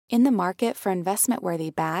In the market for investment-worthy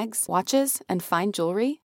bags, watches, and fine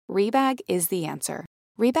jewelry, Rebag is the answer.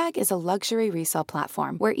 Rebag is a luxury resale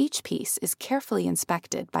platform where each piece is carefully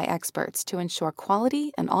inspected by experts to ensure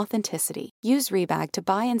quality and authenticity. Use Rebag to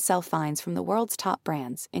buy and sell finds from the world's top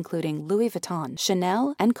brands, including Louis Vuitton,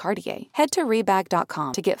 Chanel, and Cartier. Head to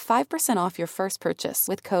Rebag.com to get 5% off your first purchase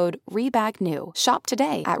with code REBAGNEW. Shop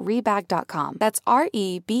today at Rebag.com. That's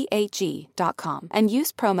REBAG.com. And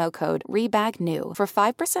use promo code REBAGNEW for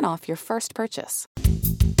 5% off your first purchase.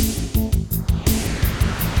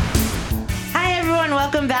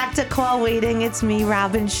 Welcome back to Call Waiting. It's me,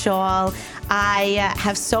 Robin Shaw. I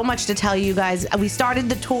have so much to tell you guys. We started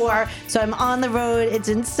the tour, so I'm on the road. It's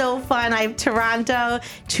been so fun. I have Toronto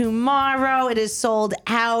tomorrow. It is sold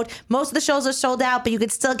out. Most of the shows are sold out, but you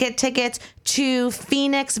could still get tickets to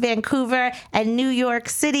Phoenix, Vancouver, and New York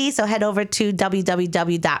City. So head over to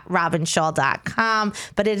www.robinshaw.com.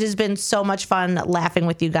 But it has been so much fun laughing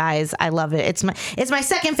with you guys. I love it. It's my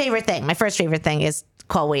second favorite thing. My first favorite thing is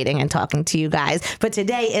Call Waiting and talking to you guys. But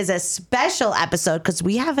today is a special episode because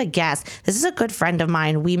we have a guest. This is a good friend of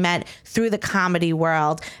mine. We met through the comedy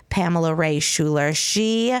world, Pamela Ray Schuler.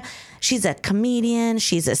 She's a comedian.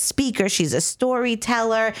 She's a speaker. She's a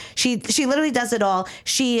storyteller. She literally does it all.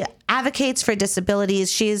 She advocates for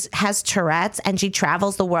disabilities. She has Tourette's, and she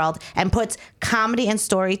travels the world and puts comedy and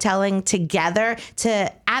storytelling together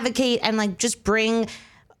to advocate and just bring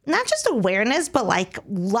not just awareness, but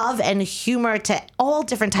love and humor to all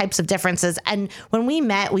different types of differences. And when we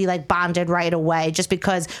met, we bonded right away just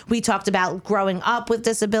because we talked about growing up with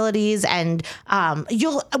disabilities. And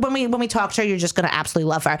when we talk to her, you're just going to absolutely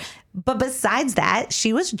love her. But besides that,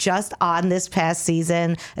 she was just on this past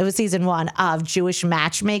season. It was season 1 of Jewish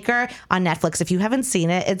Matchmaker on Netflix. If you haven't seen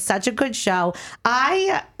it, it's such a good show.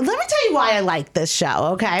 Let me tell you why I like this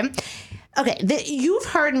show, okay? Okay, you've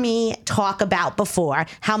heard me talk about before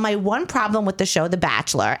how my one problem with the show, The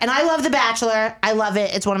Bachelor, and I love The Bachelor. I love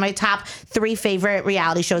it. It's one of my top 3 favorite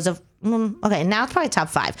reality shows of, okay, now it's probably top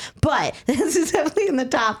 5, but this is definitely in the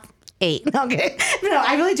top 8. Okay, no,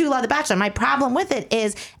 I really do love The Bachelor. My problem with it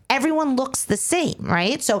is everyone looks the same,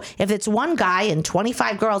 right? So if it's one guy and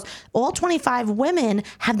 25 girls, all 25 women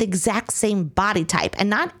have the exact same body type, and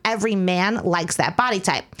not every man likes that body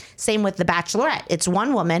type. Same with The Bachelorette. It's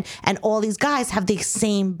one woman and all these guys have the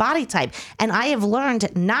same body type. And I have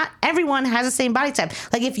learned not everyone has the same body type.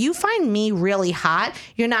 If you find me really hot,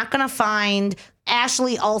 you're not going to find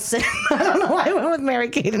Ashley Olsen. I don't know why I went with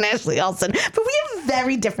Mary-Kate and Ashley Olsen, but we have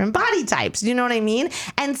very different body types. You know what I mean?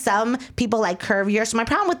 And some people like curvier. So my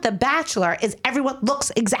problem with The Bachelor is everyone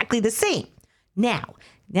looks exactly the same. Now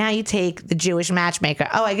you take the Jewish Matchmaker.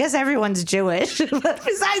 Oh, I guess everyone's Jewish. But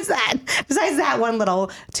besides that one little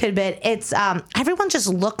tidbit, it's everyone just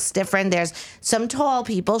looks different. There's some tall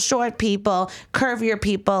people, short people, curvier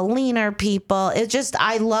people, leaner people.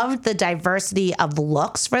 I loved the diversity of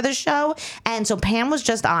looks for the show. And so Pam was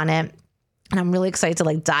just on it. And I'm really excited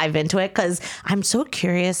to dive into it because I'm so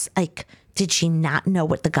curious, did she not know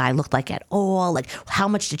what the guy looked like at all? How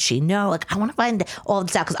much did she know? I want to find all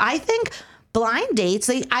this out because I think blind dates,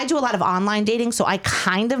 I do a lot of online dating, so I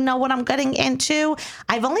kind of know what I'm getting into.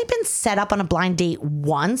 I've only been set up on a blind date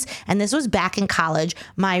once, and this was back in college.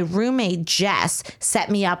 My roommate, Jess, set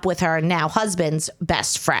me up with her now husband's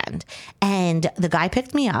best friend, and the guy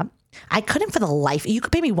picked me up. I couldn't for the life. You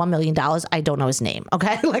could pay me $1 million. I don't know his name.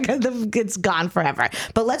 Okay. It's gone forever,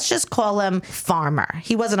 but let's just call him Farmer.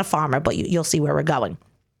 He wasn't a farmer, but you'll see where we're going.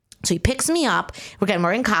 So he picks me up.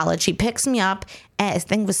 We're in college. He picks me up. I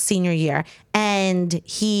think it was senior year. And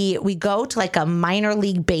we go to a minor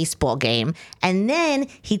league baseball game. And then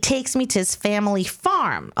he takes me to his family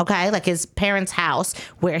farm. Okay. His parents' house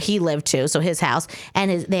where he lived too. So his house.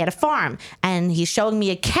 And they had a farm. And he's showing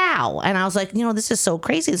me a cow. And I was like, this is so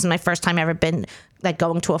crazy. This is my first time ever been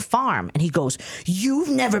going to a farm. And he goes, "You've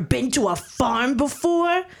never been to a farm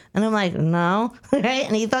before?" And I'm like, "No." Right?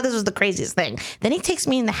 And he thought this was the craziest thing. Then he takes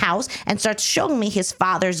me in the house and starts showing me his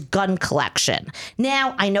father's gun collection.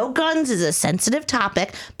 Now, I know guns is a sensitive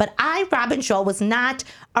topic, but Robin Shaw, was not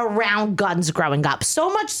around guns growing up.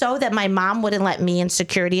 So much so that my mom wouldn't let me and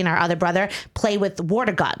security and our other brother play with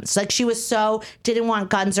water guns. She didn't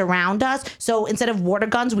want guns around us. So instead of water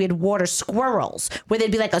guns, we had water squirrels, where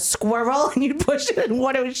they'd be like a squirrel and you'd push it and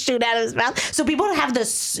water would shoot out of his mouth. So people would have the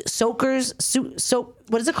soakers,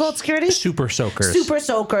 what is it called, security? Super soakers. Super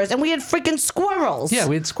soakers. And we had freaking squirrels. Yeah,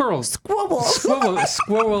 we had squirrels. Squirrel.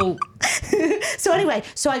 So anyway,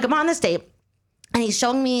 I come on this date. And he's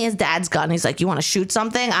showing me his dad's gun. He's like, "You want to shoot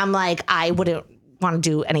something?" I'm like, I wouldn't want to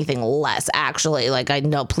do anything less, actually. Like, I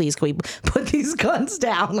know, please, can we put these guns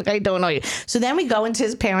down? Like, I don't know you. So then we go into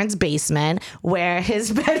his parents' basement where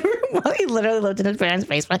his bedroom, well, he literally lived in his parents'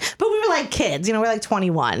 basement, but we were like kids, you know, we're like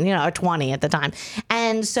 21, you know, or 20 at the time.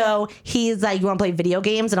 And so he's like, you want to play video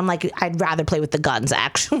games? And I'm like, I'd rather play with the guns,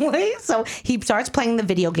 actually. So he starts playing the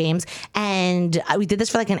video games, and we did this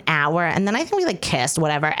for like an hour, and then I think we like kissed,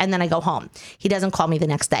 whatever, and then I go home. He doesn't call me the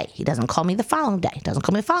next day. He doesn't call me the following day. He doesn't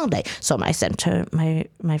call me the following day. So I said to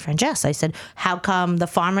my friend Jess, I said, how come the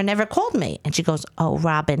farmer never called me? And she goes, oh,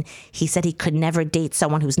 Robin, he said he could never date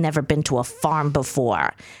someone who's never been to a farm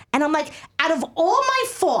before. And I'm like, out of all my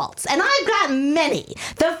faults, and I've got many,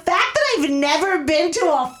 the fact that I've never been to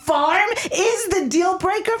a farm is the deal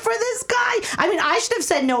breaker for this guy. I mean, I should have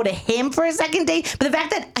said no to him for a second date, but the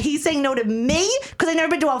fact that he's saying no to me because I've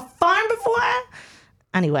never been to a farm before.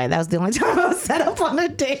 Anyway, that was the only time I was set up on a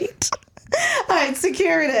date. All right,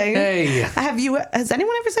 security. Hey. Has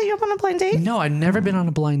anyone ever set you up on a blind date? No, I've never been on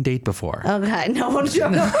a blind date before. Okay, no one.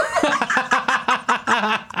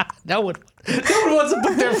 No one wants to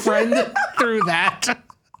put their friend through that.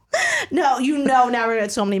 No, now we're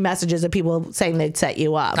at so many messages of people saying they'd set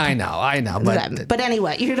you up. I know. But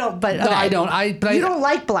anyway, you don't. But no, okay. I don't. You don't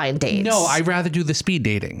like blind dates. No, I'd rather do the speed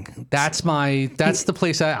dating. That's the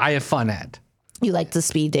place I have fun at. You like the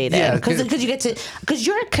speed dating, Yeah, because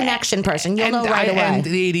you're a connection person. You'll know right away. And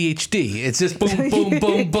the ADHD, it's just boom, boom,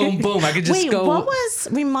 boom, boom, boom. I could just go.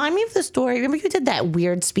 Remind me of the story. Remember you did that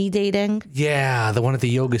weird speed dating? Yeah, the one at the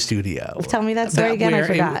yoga studio. Tell me that story again. I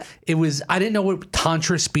forgot. It was. I didn't know what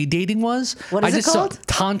Tantra speed dating was. What is it called?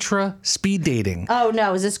 Tantra speed dating. Oh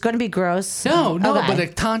no, is this going to be gross? No, okay. but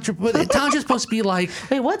like Tantra's supposed to be like.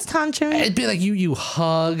 Wait, what's Tantra? It'd be like you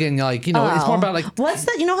hug and like it's more about like. What's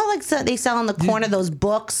that? You know how like they sell on the corner those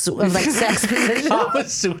books of like sex positions? Kama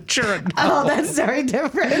Sutra. No. Oh, that's very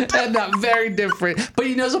different. Not very different. But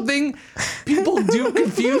you know something? People do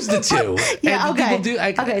confuse the two. Yeah, and okay. People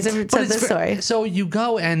do. So tell the story. So you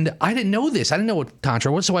go, and I didn't know this. I didn't know what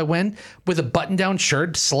Tantra was. So I went with a button-down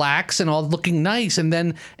shirt, slacks, and all looking nice. And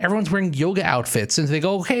then everyone's wearing yoga outfits. And they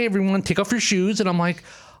go, hey, everyone, take off your shoes. And I'm like,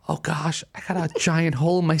 oh gosh, I got a giant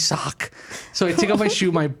hole in my sock. So I take off my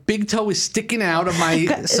shoe. My big toe is sticking out of my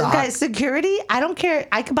sock. Guys, security, I don't care.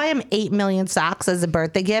 I could buy him 8 million socks as a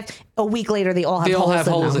birthday gift. A week later, they all have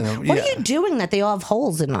holes in them. What are you doing that they all have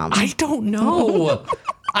holes in them? I don't know.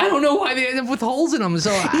 I don't know why they end up with holes in them. So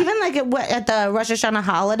even like at the Rosh Hashanah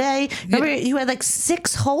holiday, remember you had like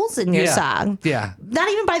 6 holes in your sock. Yeah. Not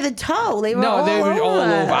even by the toe. They were all over.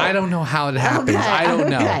 over. I don't know how it happens. Okay. I don't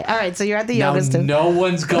know. All right, so you're at the yoga studio. No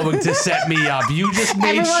one's going to set me up. You just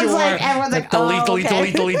made everyone's like, delete. Okay,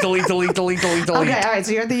 all right,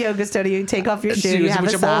 so you're at the yoga studio. You take off your shoe. You have a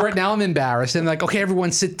sock. Right now I'm embarrassed. And like, okay,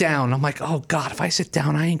 everyone sit down. I'm like, oh God, if I sit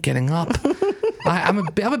down, I ain't getting up. I'm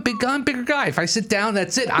a bigger guy. If I sit down,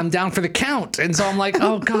 that's it. I'm down for the count. And so I'm like,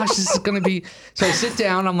 oh gosh, this is gonna be. So I sit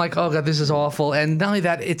down. I'm like, oh God, this is awful. And not only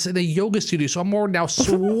that, it's in a yoga studio, so I'm more now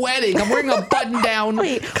sweating. I'm wearing a button-down.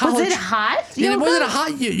 Wait, was it hot? Yeah, it wasn't a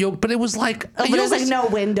hot yoga, but it was like. But there's like no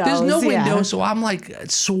windows. There's no window, so I'm like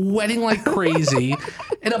sweating like crazy,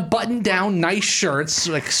 in a button-down, nice shirts,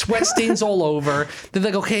 like sweat stains all over. They're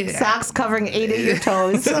like, okay, socks covering 8 of your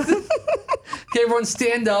toes. Okay, everyone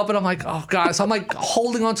stand up, and I'm like, oh God. So I'm like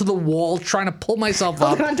holding onto the wall, trying to pull myself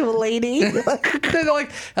up. Holding onto a lady. They're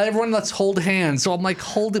like, everyone, let's hold hands. So I'm like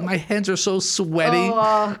holding, my hands are so sweaty.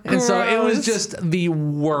 Oh, and gross. So it was just the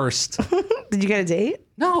worst. Did you get a date?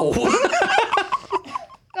 No.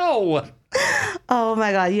 No. Oh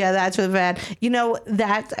my God. Yeah, that's really bad. You know,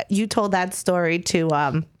 that you told that story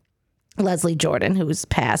to Leslie Jordan, who's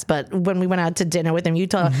passed, but when we went out to dinner with him, you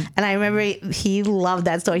told, and I remember he loved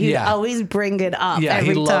that story. He'd always bring it up. Yeah, every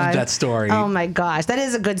he loved time. that story. Oh my gosh, that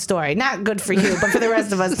is a good story. Not good for you, but for the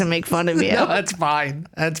rest of us to make fun of you. No, that's fine.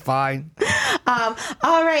 That's fine.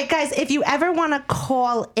 All right, guys, if you ever want to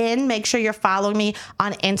call in, make sure you're following me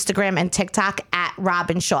on Instagram and TikTok at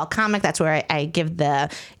Robin Shaw Comic. That's where I give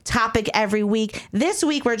the topic every week. This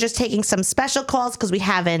week, we're just taking some special calls because we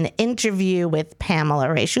have an interview with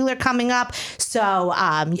Pamela Ray Schuler coming up. So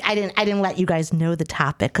I didn't let you guys know the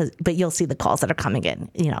topic, but you'll see the calls that are coming in.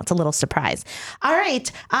 You know, it's a little surprise. All right,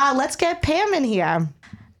 let's get Pam in here.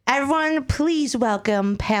 Everyone, please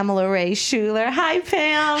welcome Pamela Ray Schuler. Hi,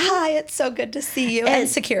 Pam. Hi, it's so good to see you. And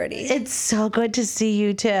security. It's so good to see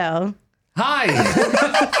you, too. Hi.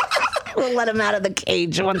 We'll let him out of the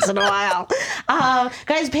cage once in a while.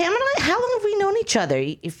 Guys, Pam and I, how long have we known each other?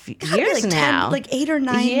 Years now. 8 or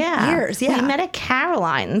 9 years. Yeah. We met at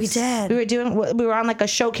Caroline's. We did. We were on like a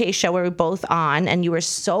showcase show where we were both on, and you were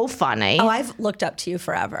so funny. Oh, I've looked up to you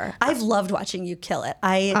forever. I've loved watching you kill it.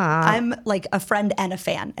 I'm like a friend and a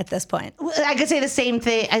fan at this point. I could say the same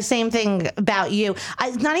thing about you.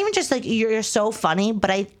 It's not even just like you're so funny,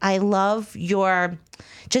 but I love your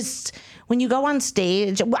just when you go on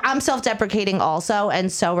stage. I'm self-deprecating also,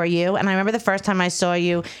 and so are you. And I remember the first time I saw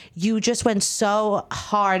you, you just went so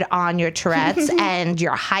hard on your Tourette's and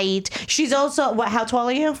your height. She's also how tall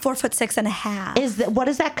are you? 4'6.5". What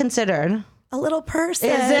is that considered? A little person.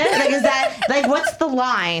 Is it? Like, is that like what's the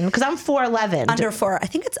line? Because I'm 4'11". Under 4. I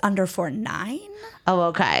think it's under 4'9". Oh,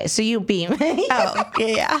 okay. So you beat me. Oh,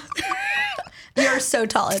 yeah. You're so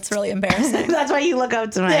tall. It's really embarrassing. That's why you look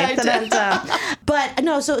up to me. Yeah, I do. But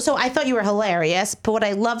no, so I thought you were hilarious. But what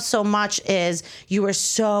I love so much is you were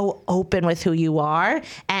so open with who you are.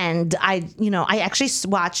 And I actually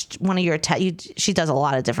watched one of your she does a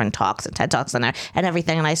lot of different talks and TED Talks and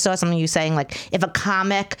everything. And I saw something you saying like if a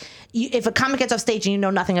comic gets off stage and you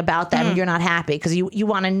know nothing about them, you're not happy because you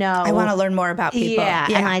want to know. I want to learn more about people. Yeah,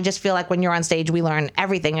 and I just feel like when you're on stage, we learn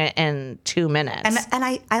everything in 2 minutes. And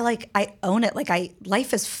I own it. Like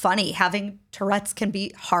life is funny. Having Tourette's can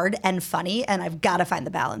be hard and funny, and I've got to find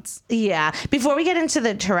the balance. Yeah. Before we get into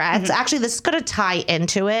the Tourette's, actually, this is going to tie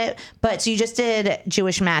into it. But so you just did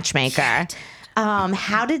Jewish Matchmaker.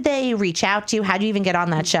 How did they reach out to you? How did you even get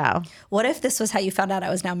on that show? What if this was how you found out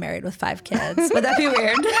I was now married with 5 kids? Would that be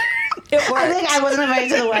weird? It worked. I think I wasn't invited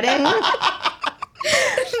to the wedding.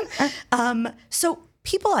 So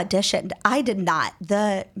people auditioned. I did not.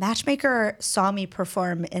 The matchmaker saw me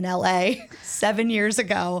perform in LA 7 years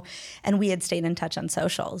ago, and we had stayed in touch on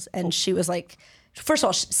socials. And she was like, first of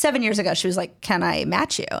all, 7 years ago, she was like, "Can I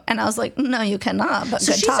match you?" And I was like, "No, you cannot." But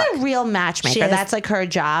So good she's talk. a real matchmaker. That's like her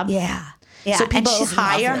job. Yeah. Yeah. So people and she's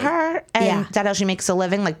hire lovely. her, and Yeah. is that how she makes a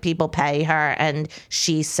living? Like people pay her, and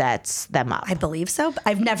she sets them up. I believe so.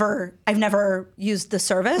 I've never used the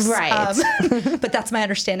service, Right. But that's my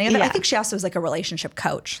understanding of it. Yeah. I think she also is like a relationship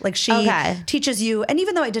coach. Like she Okay. teaches you. And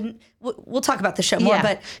even though I didn't, we'll talk about the show more.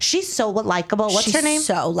 But she's so likable. What's she's her name?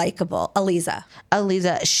 So likable, Aliza.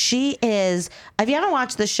 Aliza. She is. If you haven't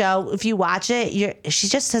watched the show, if you watch it, she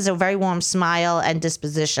just has a very warm smile and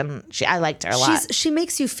disposition. I liked her a lot. She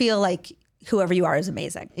makes you feel like whoever you are is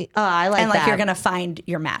amazing. Oh, I like and like that. you're gonna find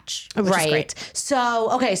your match, which is Right. great.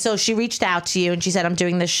 So she reached out to you and she said, "I'm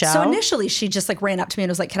doing this show." So initially, she just like ran up to me and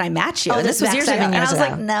was like, "Can I match you?" Oh, And this this was was years back ago. 7 And I years was ago.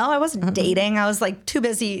 like, "No, I wasn't dating. I was like too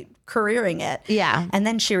busy careering it." Yeah. And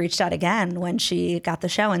then she reached out again when she got the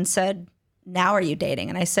show and said, "Now are you dating?"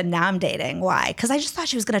 And I said, "Now I'm dating." Why? Because I just thought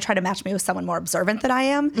she was going to try to match me with someone more observant than I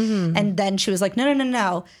am. And then she was like,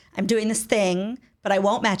 "No. I'm doing this thing, but I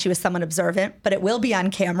won't match you with someone observant, but it will be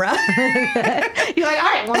on camera." You're like, "All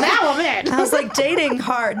right, well now I'm in." I was like, dating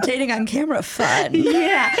hard, dating on camera fun.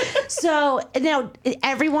 Yeah. So now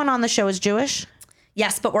everyone on the show is Jewish?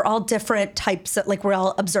 Yes, but we're all different types of, like we're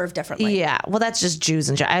all observed differently. Yeah. Well, that's just Jews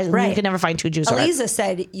and Jews. You Right. can never find two Jews. who are- Aliza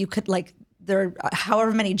said you could like, there are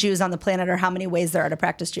however many Jews on the planet or how many ways there are to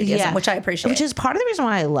practice Judaism, which I appreciate. Which is part of the reason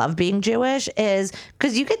why I love being Jewish is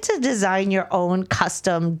because you get to design your own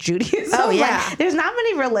custom Judaism. Oh, yeah. Like, there's not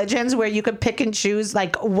many religions where you could pick and choose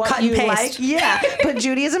like what Cut and you paste. like. Yeah. But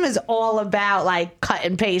Judaism is all about like cut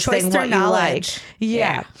and pasting Choice what through you knowledge. like.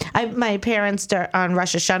 Yeah. My parents on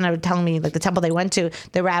Rosh Hashanah were telling me like the temple they went to,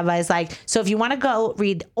 the rabbi's like, so if you want to go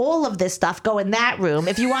read all of this stuff, go in that room.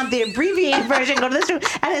 If you want the abbreviated version, go to this room.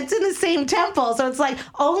 And it's in the same temple. So it's like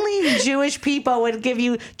only Jewish people would give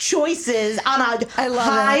you choices on a I love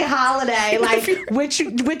high it. holiday. Like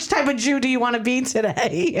which type of Jew do you want to be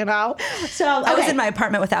today? You know? So I was okay. in my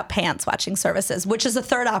apartment without pants watching services, which is a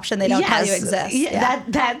third option they don't tell you exists. Yeah,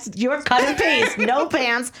 that's your cut and paste. No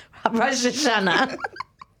pants. Rosh Hashanah.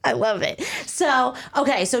 I love it. So,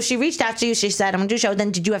 okay, so she reached out to you. She said, "I'm going to do a show."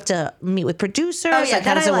 Then did you have to meet with producers? Oh yeah, Like,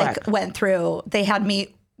 how then does I it like work? went through. They had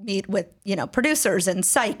me meet with producers and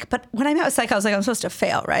psych. But when I met with psych, I was like, I'm supposed to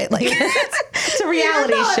fail, right? Like It's a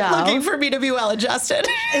reality you're not show. looking for me to be well adjusted.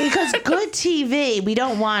 Because good TV, we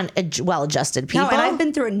don't want well-adjusted people. No, and I've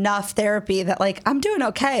been through enough therapy that like I'm doing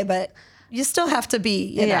okay, but you still have to be.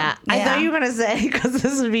 You know, I thought you were going to say, because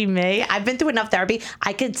this would be me, I've been through enough therapy,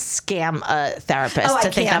 I could scam a therapist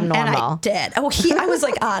to think I'm normal. And I did. I was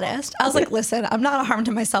like honest. I was like, listen, I'm not a harm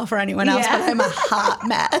to myself or anyone else, Yeah. but I'm a hot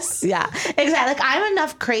mess. Yeah, exactly. Like I'm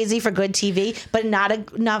enough crazy for good TV, but not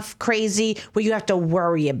enough crazy where you have to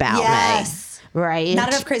worry about me. Yes. right? Not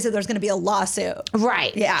enough crazy. There's going to be a lawsuit.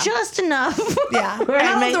 Right. Yeah. Just enough. Yeah. I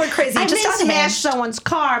don't know the word crazy. I Just may smash unhinged. someone's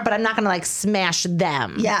car, but I'm not going to like smash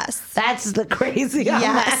them. Yes. That's the crazy on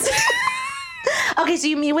Yes. that. Okay, so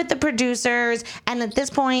you meet with the producers, and at this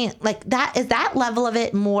point, like that is that level of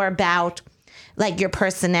it more about like your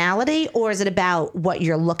personality, or is it about what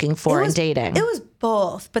you're looking for in dating? It was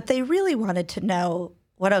both, but they really wanted to know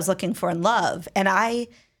what I was looking for in love, and I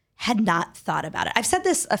had not thought about it. I've said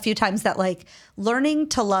this a few times that like learning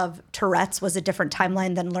to love Tourette's was a different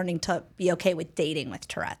timeline than learning to be okay with dating with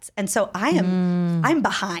Tourette's. And so I'm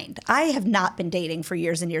behind. I have not been dating for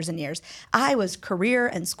years and years and years. I was career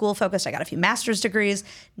and school focused. I got a few master's degrees.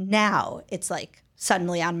 Now it's like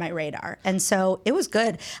suddenly on my radar. And so it was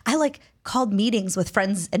good. I like called meetings with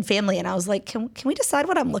friends and family, and I was like, can we decide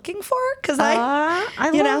what I'm looking for? Because I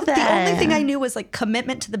love that. the only thing I knew was like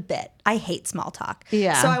commitment to the bit. I hate small talk.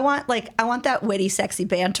 Yeah. So I want that witty, sexy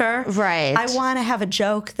banter. Right. I want to have a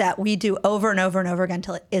joke that we do over and over and over again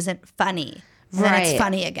until it isn't funny. And then it's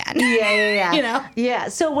funny again. Yeah. You know? Yeah.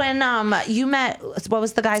 So when you met, what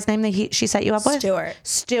was the guy's name that she set you up with?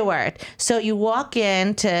 Stuart. So you walk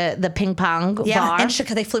into the ping pong bar. And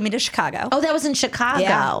they flew me to Chicago. Oh, that was in Chicago.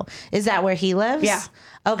 Yeah. Is that where he lives? Yeah.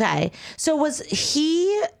 Okay. So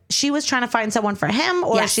she was trying to find someone for him,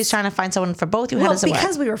 or Yes. she's trying to find someone for both you? How Well, does it work?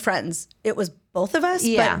 because we were friends, it was both of us.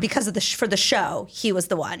 Yeah. But because of for the show, he was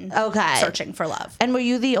the one searching for love. And were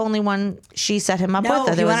you the only one she set him up No,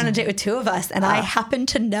 with? he went on a date with two of us, and I happened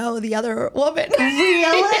to know the other woman.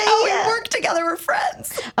 Really? We worked together. We're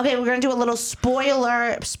friends. Okay, we're gonna do a little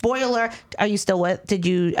spoiler. Are you still with? Did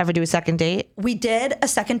you ever do a second date? We did a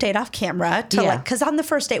second date off camera because on the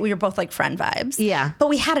first date we were both like friend vibes. Yeah. But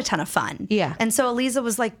we had a ton of fun. Yeah. And so Eliza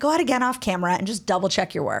was like, go out again off camera and just double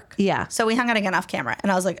check your work. Yeah. So we hung out again off camera,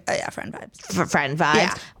 and I was like, oh yeah, friend vibes. For friend vibes.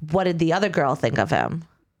 Yeah. What did the other girl think of him?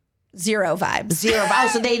 Zero vibes. Zero. Oh,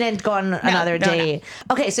 so they didn't go on another date.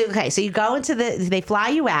 No. Okay, so you go into they fly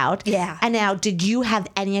you out. Yeah. And now, did you have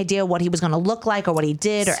any idea what he was going to look like, or what he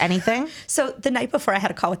did, or anything? So the night before, I had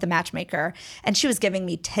a call with the matchmaker, and she was giving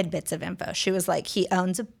me tidbits of info. She was like, he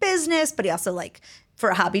owns a business, but he also like for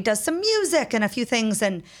a hobby does some music and a few things.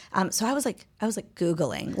 And so I was like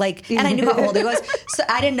Googling, and I knew how old he was. So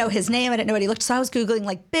I didn't know his name. I didn't know what he looked. So I was Googling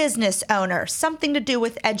like business owner, something to do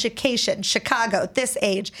with education, Chicago, this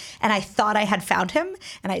age. And I thought I had found him,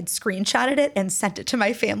 and I had screenshotted it and sent it to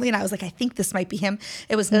my family. And I was like, I think this might be him.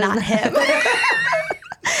 It was not him.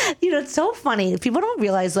 You know, it's so funny. People don't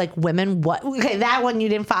realize, like, women, that one you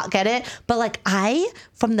didn't get it. But, like,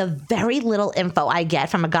 from the very little info I get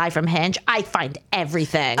from a guy from Hinge, I find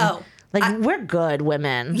everything. Oh. We're good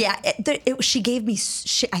women. Yeah. She gave me,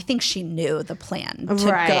 I think she knew the plan to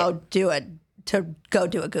Right. go do a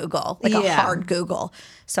Google, a hard Google.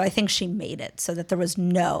 So I think she made it so that there was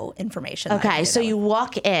no information. Okay, so you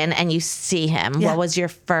walk in and you see him. Yeah. What was your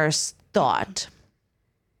first thought?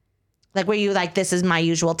 Like, were you like, this is my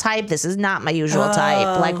usual type, this is not my usual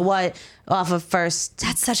type? Like, what off of first?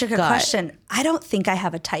 That's such a good gut? question. I don't think I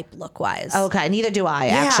have a type look-wise. Okay, neither do I,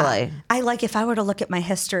 Yeah. actually. If I were to look at my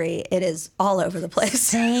history, it is all over the place.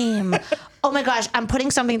 Same. Oh my gosh, I'm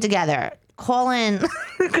putting something together. Call in,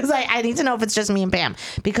 because I need to know if it's just me and Pam,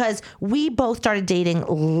 because we both started dating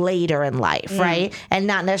later in life, right? And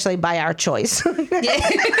not necessarily by our choice.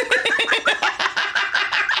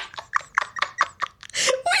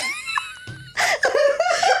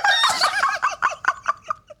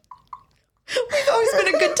 We've always been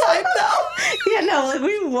a good time, though. Yeah, no, like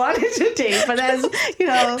we wanted to date, but as you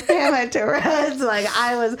know, Pam had Tourette's, like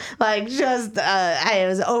I was like just I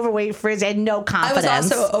was overweight, frizzy, I had no I confidence.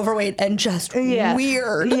 was also overweight and just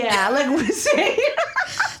weird. Yeah, like we're saying.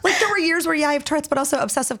 Like there were years where I have Tourette's, but also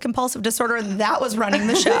obsessive compulsive disorder, and that was running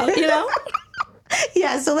the show, you know?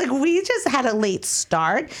 Yeah, so like we just had a late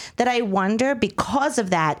start that I wonder, because of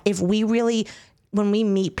that, if we really, when we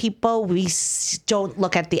meet people, we don't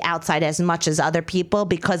look at the outside as much as other people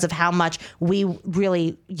because of how much we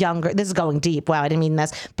really younger. This is going deep. Wow, I didn't mean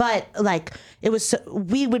this. But like it was,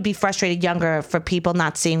 we would be frustrated younger for people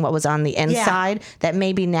not seeing what was on the inside. That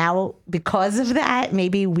maybe now, because of that,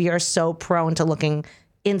 maybe we are so prone to looking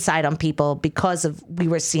inside on people because of we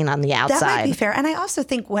were seen on the outside. That might be fair. And I also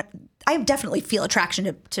think I definitely feel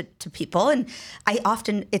attraction to people. And I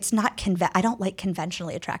often, it's not, I don't like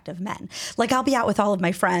conventionally attractive men. Like I'll be out with all of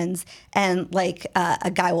my friends and like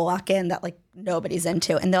a guy will walk in that like nobody's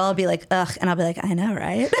into and they'll all be like, ugh. And I'll be like, I know,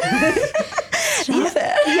 right? Stop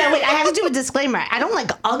it. Yeah, wait, I have to do a disclaimer. I don't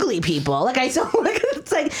like ugly people. Like I don't like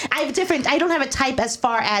It's like I don't have a type as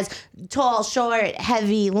far as tall, short,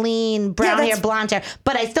 heavy, lean, brown hair, blonde hair,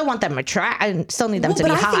 but I still want them I still need them to be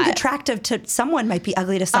hot. But I think attractive to someone might be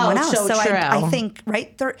ugly to someone else. So true. I think,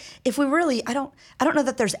 right, if we really, I don't know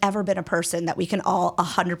that there's ever been a person that we can all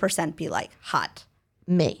 100% be like hot.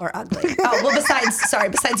 Me. Or ugly. Oh, well,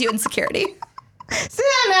 besides you and security.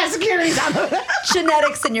 Security's on the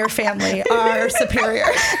genetics in your family are superior.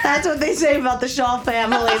 That's what they say about the Shaw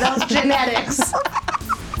family, those genetics.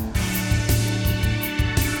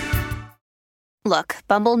 Look,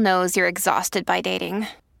 Bumble knows you're exhausted by dating.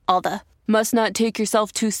 All the must not take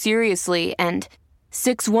yourself too seriously and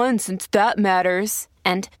 6'1" since that matters.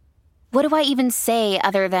 And what do I even say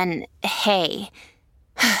other than hey?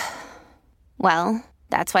 Well,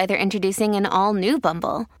 that's why they're introducing an all-new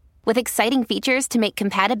Bumble. With exciting features to make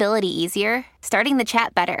compatibility easier, starting the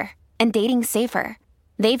chat better, and dating safer.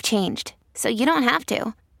 They've changed, so you don't have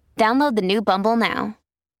to. Download the new Bumble now.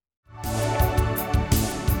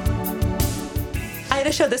 I had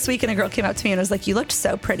a show this week and a girl came up to me and was like, you looked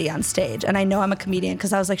so pretty on stage. And I know I'm a comedian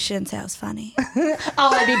because I was like, she didn't say I was funny.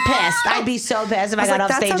 I'd be pissed. I'd be so pissed if I got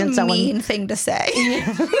off stage and someone... That's a mean thing to say.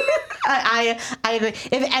 I agree.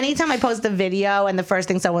 If anytime I post a video and the first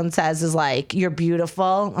thing someone says is like, you're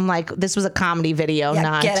beautiful, I'm like, this was a comedy video,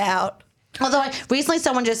 not... Get out. Although recently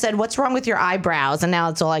someone just said, what's wrong with your eyebrows? And now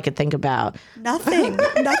it's all I could think about. Nothing.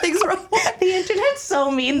 Nothing's wrong. The internet's so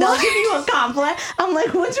mean. They'll give you a compliment. I'm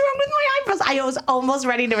like, what's wrong with my eyebrows? I was almost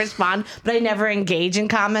ready to respond, but I never engage in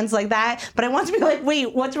comments like that. But I want to be like,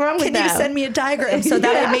 wait, what's wrong with that? Can you send me a diagram so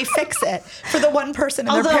that I may fix it for the one person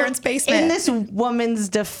in their parents' basement? In this woman's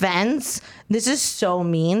defense, this is so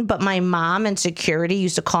mean, but my mom in security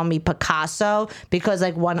used to call me Picasso because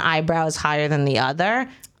like one eyebrow is higher than the other.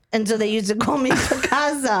 And so they used to call me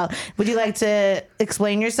Picasso. Would you like to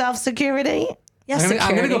explain yourself, security? Yes,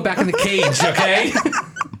 I'm going to go back in the cage, okay?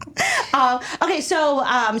 Okay, so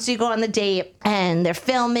you go on the date and they're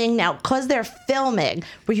filming. Now, because they're filming,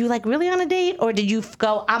 were you like really on a date? Or did you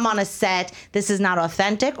go, I'm on a set, this is not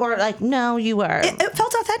authentic? Or like, no, you were? It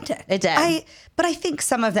felt authentic. It did. But I think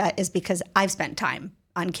some of that is because I've spent time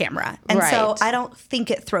on camera. And so I don't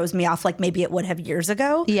think it throws me off like maybe it would have years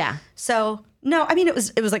ago. Yeah. So no, I mean, it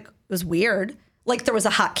was weird. Like there was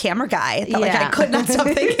a hot camera guy that like I could not stop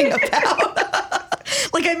thinking about.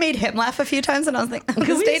 Like I made him laugh a few times and I was like,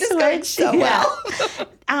 this date is going so well.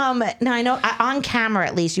 Now I know on camera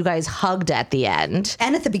at least you guys hugged at the end.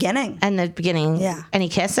 And at the beginning. Yeah. Any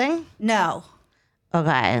kissing? No.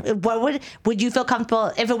 Okay. What would you feel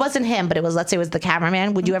comfortable if it wasn't him, but it was, let's say it was the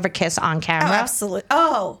cameraman, would you ever kiss on camera? Oh, absolutely.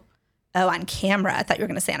 Oh, on camera. I thought you were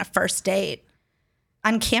going to say on a first date.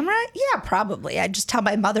 On camera? Yeah, probably. I'd just tell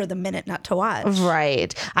my mother the minute not to watch.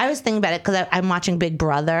 Right. I was thinking about it because I'm watching Big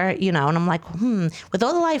Brother, and I'm like, with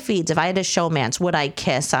all the live feeds, if I had a showmance, would I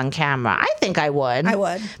kiss on camera? I think I would. I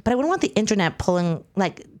would. But I wouldn't want the internet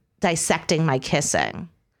dissecting my kissing.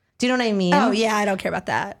 Do you know what I mean? Oh, yeah, I don't care about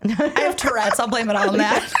that. I have Tourette's. I'll blame it all on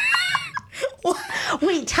that.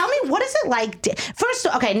 Wait, tell me, what is it like? First,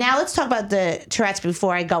 okay, now let's talk about the Tourette's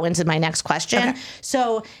before I go into my next question. Okay.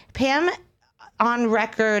 So Pam, on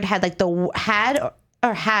record, had when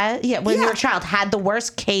you were a child, had the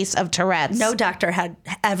worst case of Tourette's. No doctor had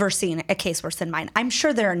ever seen a case worse than mine. I'm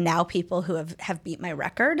sure there are now people who have beat my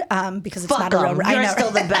record because it's not a real record. You're still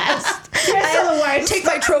the best. You're still the worst. Take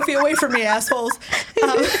my trophy away from me, assholes.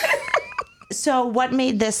 So what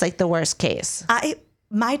made this the worst case?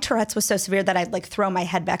 My Tourette's was so severe that I'd throw my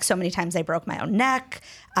head back so many times I broke my own neck.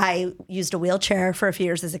 I used a wheelchair for a few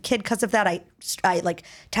years as a kid because of that. I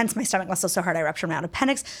tensed my stomach muscle so hard I ruptured my own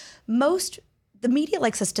appendix. The media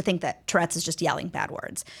likes us to think that Tourette's is just yelling bad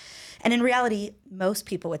words. And in reality, most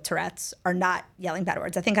people with Tourette's are not yelling bad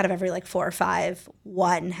words. I think out of every 4 or 5,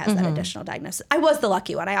 one has that additional diagnosis. I was the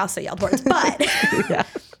lucky one. I also yelled words. But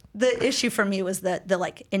the issue for me was the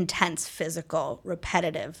intense physical,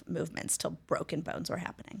 repetitive movements till broken bones were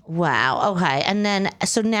happening. Wow. Okay. And then,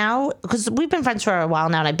 so now, because we've been friends for a while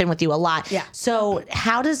now and I've been with you a lot. Yeah. So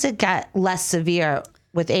how does it get less severe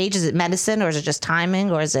with age? Is it medicine or is it just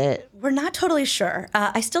timing or is it? We're not totally sure.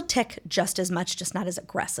 I still tick just as much, just not as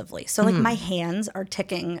aggressively. So my hands are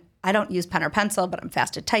ticking. I don't use pen or pencil, but I'm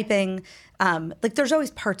fast at typing. There's always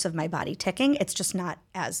parts of my body ticking. It's just not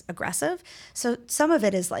as aggressive. So some of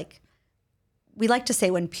it is we like to say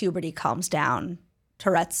when puberty calms down,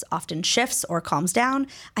 Tourette's often shifts or calms down.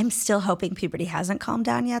 I'm still hoping puberty hasn't calmed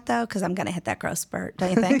down yet, though, because I'm going to hit that growth spurt, don't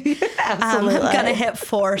you think? Absolutely. I'm going to hit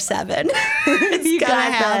 4'7". It's going to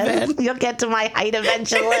happen. You'll get to my height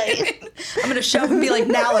eventually. I'm going to show up and be like,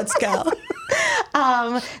 now let's go.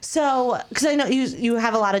 So, because I know you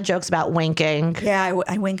have a lot of jokes about winking. Yeah,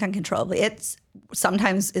 I wink uncontrollably.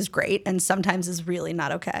 sometimes is great and sometimes is really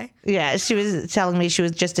not okay. Yeah, she was telling me she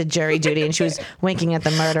was just a jury duty and she was winking at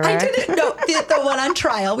the murderer. I didn't know the one on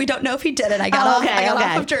trial. We don't know if he did it. I got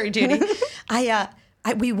off of jury duty.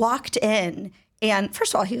 We walked in, and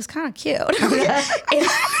first of all, he was kind of cute.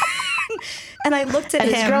 And I looked at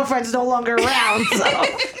him. His girlfriend's no longer around, so.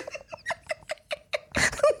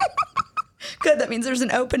 Good, that means there's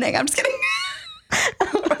an opening. I'm just kidding.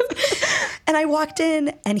 And I walked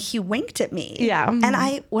in, and he winked at me. Yeah.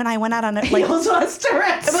 And when I went out on it, He also has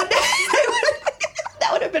Tourette's. that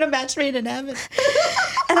would have been a match made in heaven.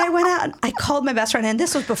 And I went out and I called my best friend, and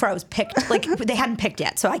this was before I was picked. Like, they hadn't picked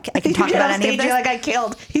yet, so I can talk about any of this. You're like, I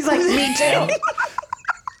killed. He's like, me too.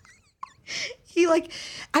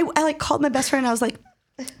 I called my best friend, and I was like,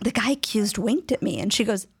 the guy accused winked at me. And she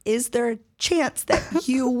goes, is there a chance that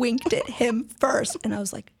you winked at him first? And I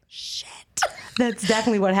was like, shit. That's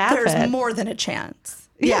definitely what happened. There's more than a chance.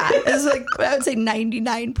 Yeah, it was like, I would say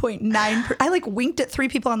 99.9%. I like winked at 3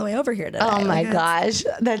 people on the way over here today. Oh my gosh,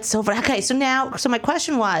 that's so funny. Okay, so my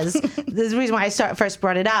question was, the reason why I first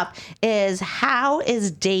brought it up is, how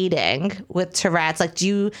is dating with Tourette's? Like, do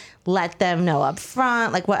you let them know up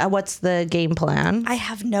front? Like, what's the game plan? I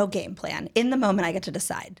have no game plan. In the moment, I get to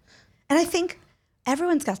decide. And I think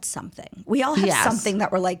everyone's got something. We all have something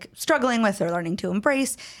that we're like struggling with or learning to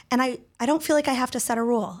embrace. And I don't feel like I have to set a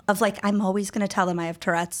rule of like, I'm always going to tell them I have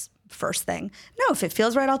Tourette's first thing. No, if it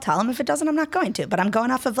feels right, I'll tell them. If it doesn't, I'm not going to. But I'm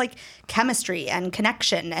going off of like chemistry and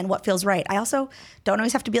connection and what feels right. I also don't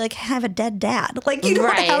always have to be like, hey, I have a dead dad. Like, you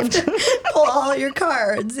don't have to pull all your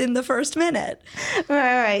cards in the first minute.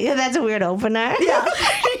 Right. Yeah, that's a weird opener. Yeah.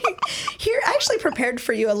 Here, I actually prepared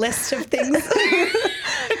for you a list of things.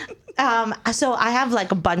 So I have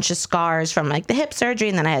like a bunch of scars from like the hip surgery,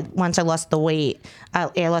 and then once I lost the weight,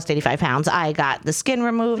 I lost 85 pounds, I got the skin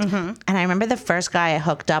removed. Mm-hmm. And I remember the first guy I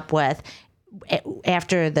hooked up with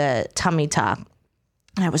after the tummy tuck,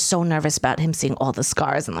 and I was so nervous about him seeing all the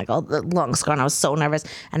scars and like all the long scar, and I was so nervous.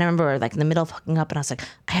 And I remember like in the middle of hooking up, and I was like,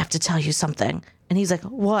 I have to tell you something. And he's like,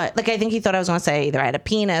 what? Like, I think he thought I was going to say either I had a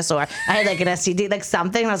penis or I had like an STD, like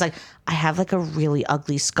something. And I was like, I have like a really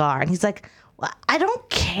ugly scar. And he's like, I don't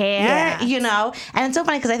care, you know? And it's so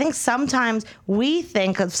funny because I think sometimes we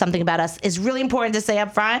think of something about us is really important to say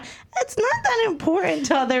up front. It's not that important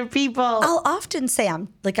to other people. I'll often say I'm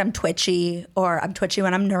twitchy, or I'm twitchy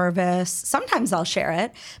when I'm nervous. Sometimes I'll share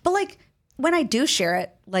it. But like, when I do share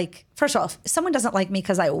it, like, first of all, if someone doesn't like me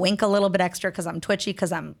because I wink a little bit extra because I'm twitchy,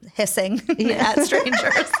 because I'm hissing at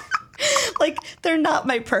strangers, like, they're not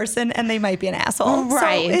my person and they might be an asshole.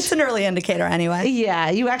 Right. So it's an early indicator anyway. Yeah,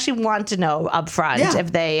 you actually want to know up front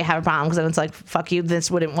if they have a problem, because then it's like, fuck you, this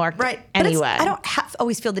wouldn't work anyway. I don't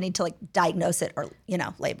always feel the need to like diagnose it or,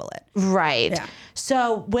 label it. Right. Yeah.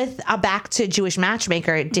 So with back to Jewish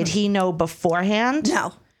Matchmaker, did he know beforehand?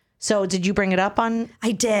 No. So did you bring it up on?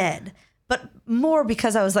 I did. But more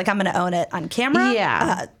because I was like, I'm going to own it on camera.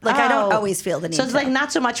 Yeah. I don't always feel the need. So it's like not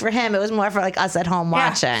so much for him. It was more for like us at home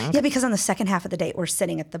watching. Yeah, because on the second half of the date, we're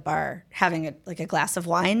sitting at the bar having a glass of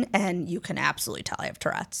wine, and you can absolutely tell I have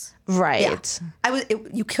Tourette's. Right. Yeah.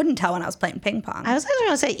 You couldn't tell when I was playing ping pong. I was actually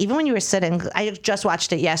going to say, even when you were sitting, I just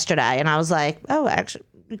watched it yesterday, and I was like, oh, actually.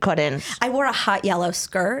 Couldn't. I wore a hot yellow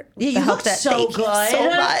skirt. Yeah, you looked so good. You so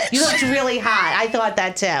much. You looked really hot. I thought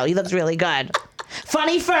that too. You looked really good.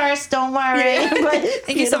 Funny first, don't worry. But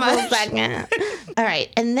thank you so much. Second. All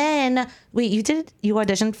right, and then you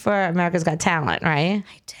auditioned for America's Got Talent, right?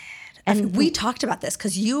 I did. And we talked about this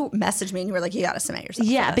because you messaged me and you were like, you got to submit yourself.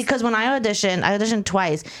 Yeah, because when I auditioned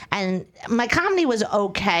twice, and my comedy was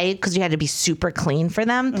okay because you had to be super clean for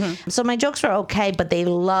them. Mm-hmm. So my jokes were okay, but they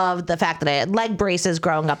loved the fact that I had leg braces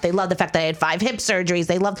growing up. They loved the fact that I had 5 hip surgeries.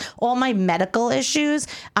 They loved all my medical issues.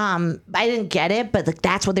 I didn't get it, but like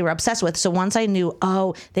that's what they were obsessed with. So once I knew,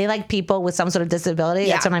 they like people with some sort of disability,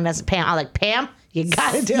 that's when I messaged Pam. I was like, Pam, you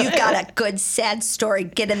gotta do it. You got a good, sad story.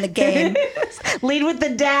 Get in the game. Lead with the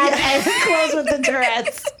dad and close with the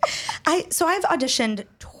Tourette's. So I've auditioned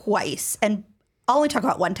twice, and I'll only talk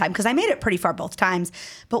about one time because I made it pretty far both times.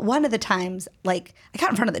 But one of the times, like, I got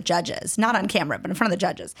in front of the judges, not on camera, but in front of the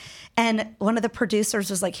judges. And one of the producers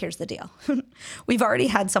was like, here's the deal. We've already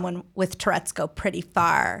had someone with Tourette's go pretty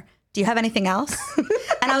far. Do you have anything else?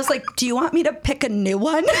 And I was like, do you want me to pick a new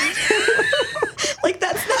one? Like,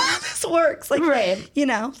 that's not how this works. Like, right.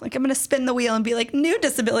 Like I'm going to spin the wheel and be like, new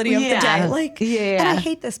disability of the day. Like, and I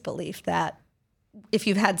hate this belief that if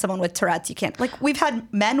you've had someone with Tourette's, you can't. Like, we've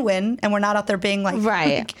had men win, and we're not out there being like,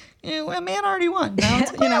 right. A man already won. No,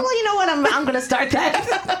 Well, you know what? I'm going to start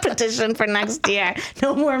that petition for next year.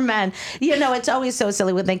 No more men. It's always so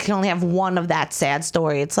silly when they can only have one of that sad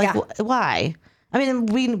story. It's like, why? I mean,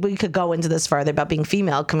 we could go into this further about being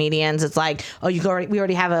female comedians. It's like, oh, we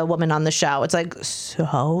already have a woman on the show. It's like,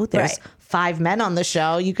 so there's 5 men on the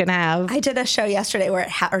show you can have. I did a show yesterday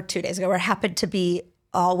or 2 days ago where it happened to be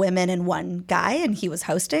all women and one guy, and he was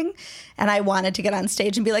hosting. And I wanted to get on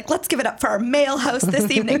stage and be like, let's give it up for our male host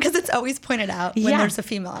this evening, because it's always pointed out when there's a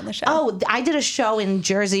female on the show. Oh, I did a show in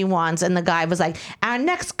Jersey once, and the guy was like, our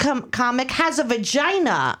next comic has a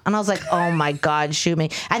vagina. And I was like, oh my God, shoot me.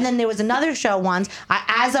 And then there was another show once,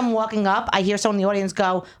 as I'm walking up, I hear someone in the audience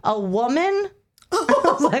go, a woman? I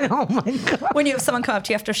was like, oh my God. When you have someone come up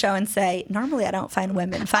to you after a show and say, normally I don't find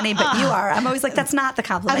women funny, but you are. I'm always like, that's not the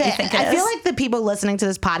compliment you think it is. I feel like the people listening to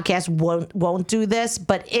this podcast won't do this,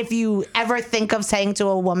 but if you ever think of saying to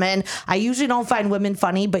a woman, I usually don't find women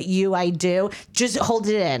funny, but I do, just hold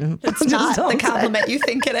it in. It's not the compliment you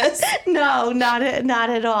think it is. No, not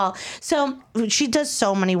at all. So she does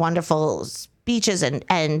so many wonderful speeches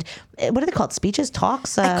and what are they called? Speeches,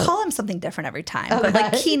 talks? I call them something different every time. But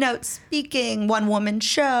like keynote speaking, one woman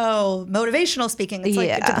show, motivational speaking. It's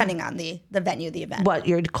like depending on the venue, the event. What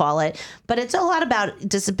you'd call it. But it's a lot about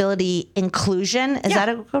disability inclusion. Is that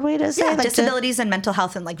a good way to say it? Like disabilities and mental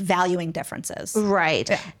health and like valuing differences. Right.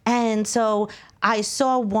 Yeah. And so I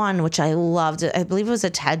saw one which I loved. I believe it was a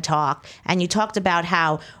TED Talk. And you talked about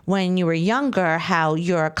how when you were younger, how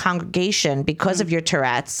your congregation, because of your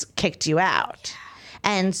Tourette's, kicked you out.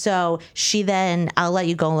 And so she then, I'll let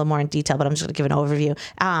you go a little more in detail, but I'm just going to give an overview.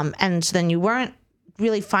 And so then you weren't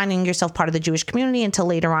really finding yourself part of the Jewish community until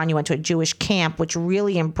later on you went to a Jewish camp, which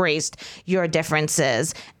really embraced your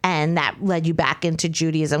differences. And that led you back into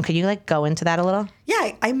Judaism. Can you like go into that a little?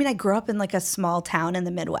 Yeah. I mean, I grew up in like a small town in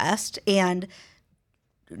the Midwest, and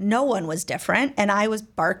no one was different, and I was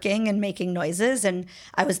barking and making noises, and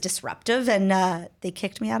I was disruptive, and they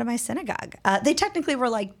kicked me out of my synagogue. They technically were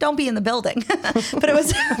like, don't be in the building, but it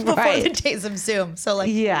was before the days of Zoom. So like,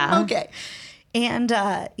 okay. And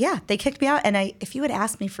they kicked me out. And if you had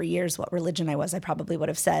asked me for years what religion I was, I probably would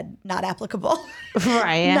have said not applicable.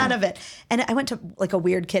 Right. Yeah. None of it. And I went to like a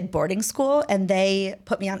weird kid boarding school, and they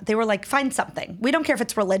put me on, they were like, find something. We don't care if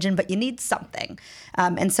it's religion, but you need something.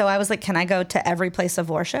 And so I was like, can I go to every place of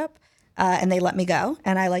worship? And they let me go.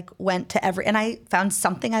 And I like went to and I found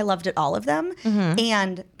something I loved at all of them,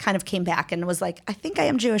 and kind of came back and was like, I think I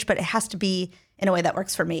am Jewish, but it has to be in a way that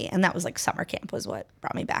works for me. And that was like summer camp was what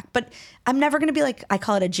brought me back. But I'm never going to be like, I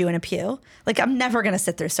call it a Jew in a pew. Like I'm never going to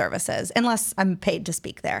sit through services unless I'm paid to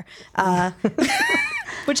speak there,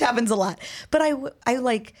 which happens a lot. But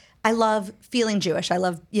I love feeling Jewish. I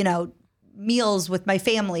love, meals with my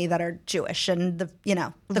family that are Jewish and the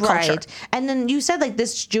culture. And then you said like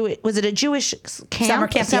this was it a Jewish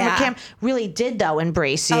camp? Summer camp really did though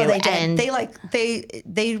embrace you. Oh, they did. And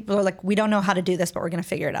they were like, we don't know how to do this, but we're going to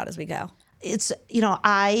figure it out as we go. It's,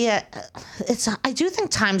 I do think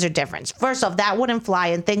times are different. First off, that wouldn't fly,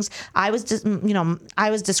 and things I was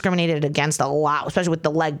discriminated against a lot, especially with the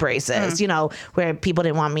leg braces, where people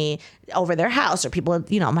didn't want me over their house, or people,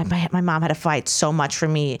 my mom had to fight so much for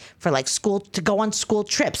me for like school to go on school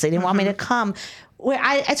trips. They didn't want me to come.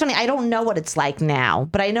 It's funny, I don't know what it's like now,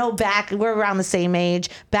 but I know we're around the same age.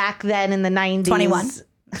 Back then in the 90s. 21.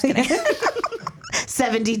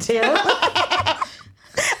 72.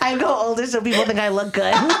 I go older so people think I look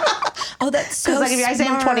good. Oh, that's so Because if I say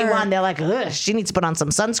I'm smart. 21, they're like, ugh, she needs to put on some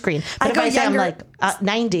sunscreen. But if I say I'm like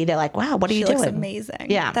 90, they're like, wow, what are you doing? She looks amazing.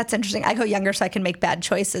 Yeah. That's interesting. I go younger so I can make bad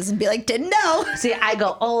choices and be like, didn't know. See, I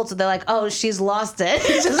go old, so they're like, oh, she's lost it.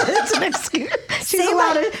 It's an excuse. She's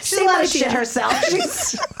allowed to shit herself.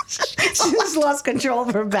 She's lost control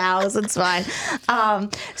of her bowels. It's fine.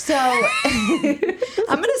 So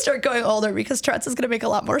I'm going to start going older because Tourette's is going to make a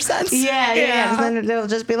lot more sense. Yeah. Then they'll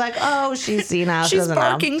just be like, oh, she's senile. She's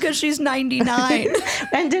barking because she's 99.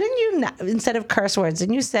 And didn't you, instead of curse words,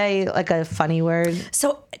 didn't you say like a funny word?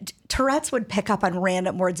 So Tourette's would pick up on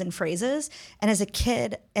random words and phrases. And as a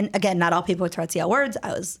kid, and again, not all people with Tourette's yell words.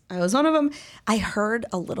 I was one of them. I heard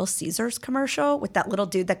a Little Caesars commercial with that little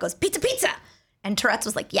dude that goes, pizza, pizza. And Tourette's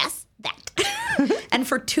was like, yes, that. And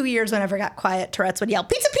for 2 years, whenever it got quiet, Tourette's would yell,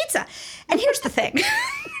 pizza, pizza. And here's the thing.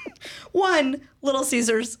 1, Little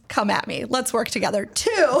Caesars, come at me. Let's work together.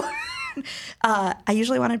 2, I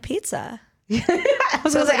usually wanted pizza. I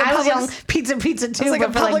was yelling pizza, pizza too. It was like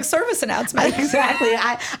but a public service announcement. Exactly.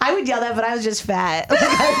 I would yell that, but I was just fat.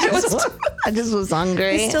 I just was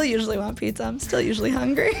hungry. I still usually want pizza. I'm still usually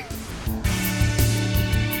hungry.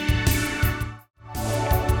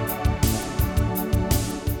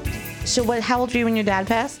 So how old were you when your dad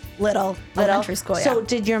passed? Little. Elementary school, yeah. So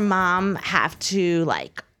did your mom have to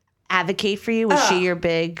like advocate for you? Was she your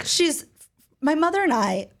big? My mother and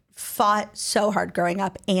I fought so hard growing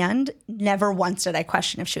up, and never once did I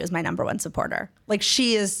question if she was my number one supporter. Like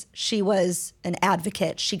she was an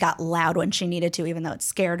advocate. She got loud when she needed to, even though it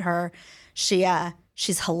scared her.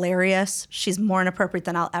 She's hilarious. She's more inappropriate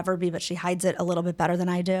than I'll ever be, but she hides it a little bit better than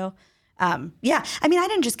I do. Yeah. I mean, I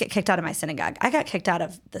didn't just get kicked out of my synagogue. I got kicked out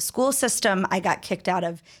of the school system. I got kicked out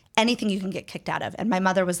of anything you can get kicked out of. And my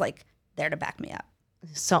mother was like there to back me up.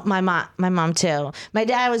 So my mom too. My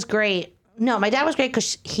dad was great. No, my dad was great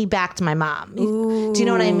because he backed my mom. Do you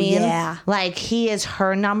know what I mean? Yeah. Like he is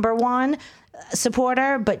her number one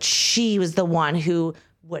supporter, but she was the one who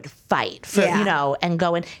would fight for, and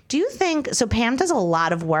go in. Do you think, so Pam does a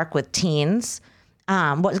lot of work with teens.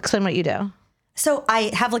 Explain what you do. So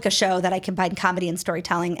I have like a show that I combine comedy and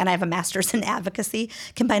storytelling, and I have a master's in advocacy,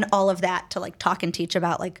 combine all of that to like talk and teach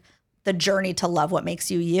about like the journey to love what makes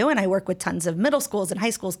you you. And I work with tons of middle schools and high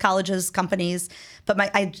schools, colleges, companies, but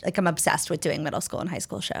I'm obsessed with doing middle school and high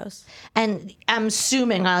school shows. And I'm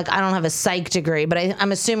assuming, I don't have a psych degree, but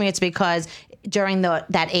I'm assuming it's because during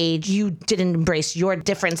that age, you didn't embrace your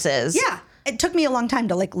differences. Yeah. It took me a long time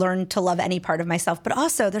to like learn to love any part of myself, but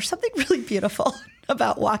also there's something really beautiful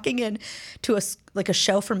about walking in to a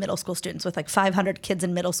show for middle school students with like 500 kids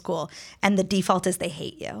in middle school, and the default is they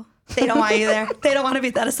hate you. They don't want you there. They don't want to be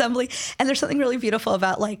at that assembly. And there's something really beautiful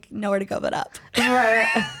about like nowhere to go but up. Right.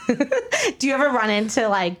 Do you ever run into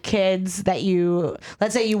like kids that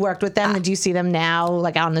let's say you worked with them, and do you see them now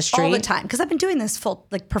like out on the street? All the time. Because I've been doing this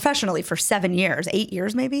professionally for 8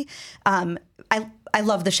 years maybe. I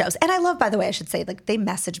love the shows. And I love, by the way, I should say, like they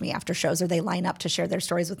message me after shows or they line up to share their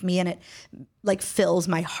stories with me, and it like fills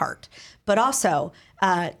my heart. But also,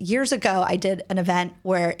 years ago, I did an event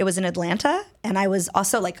where it was in Atlanta, and I was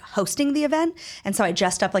also like hosting the event. And so I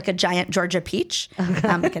dressed up like a giant Georgia peach,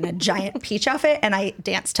 like in a giant peach outfit, and I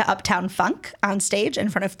danced to Uptown Funk on stage in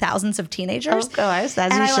front of thousands of teenagers. Of course,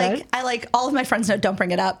 as and you should. I like all of my friends know, don't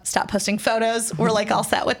bring it up, stop posting photos. We're like all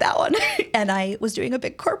set with that one. And I was doing a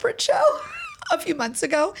big corporate show a few months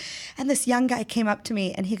ago, and this young guy came up to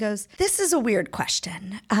me and he goes, "This is a weird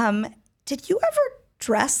question. Did you ever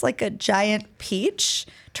dress like a giant peach?"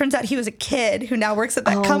 Turns out he was a kid who now works at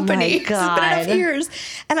that company. My God. It's been enough years.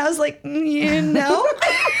 And I was like,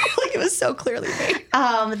 like it was so clearly me.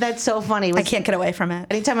 That's so funny. I can't get away from it.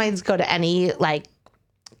 Anytime I go to any like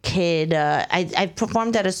kid, I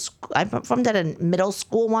performed at a middle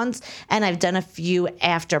school once, and I've done a few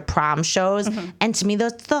after prom shows. And to me,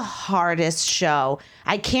 that's the hardest show.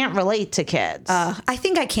 I can't relate to kids. I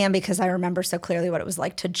think I can, because I remember so clearly what it was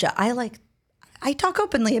like to I talk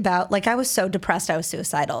openly about, like, I was so depressed, I was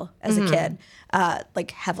suicidal as a kid, like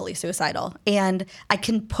heavily suicidal. And I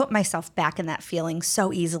can put myself back in that feeling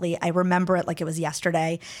so easily. I remember it like it was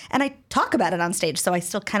yesterday. And I talk about it on stage, so I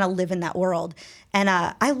still kind of live in that world. And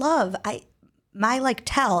my like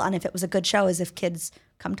tell on if it was a good show is if kids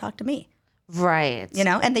come talk to me. Right.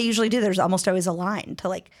 And they usually do. There's almost always a line to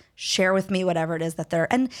like share with me whatever it is that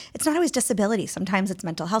and it's not always disability. Sometimes it's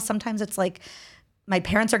mental health. Sometimes it's like, my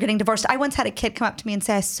parents are getting divorced. I once had a kid come up to me and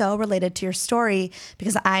say, "I so related to your story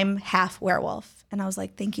because I'm half werewolf." And I was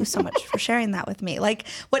like, "Thank you so much for sharing that with me." Like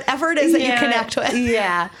whatever it is that you connect with.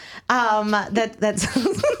 Yeah. That's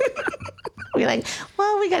we're like,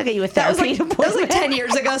 well, we got to get you a therapy. That was like 10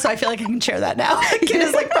 years ago, so I feel like I can share that now. The kid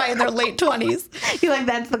is like probably in their late 20s. You're like,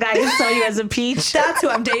 that's the guy who saw you as a peach. That's who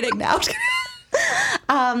I'm dating now.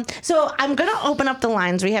 So I'm going to open up the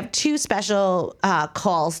lines. We have 2 special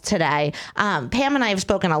calls today. Pam and I have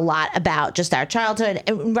spoken a lot about just our childhood.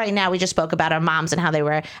 Right now, we just spoke about our moms and how they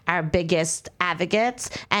were our biggest advocates.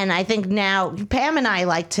 And I think now Pam and I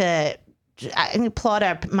like to applaud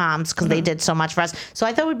our moms because they did so much for us. So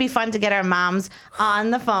I thought it would be fun to get our moms on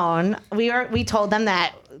the phone. We told them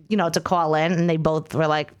that, to call in, and they both were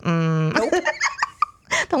like, nope.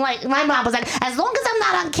 Like my mom was like, as long as I'm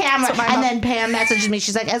not on camera. And then Pam messaged me.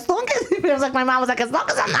 She's like, as long as it was like my mom was like, as long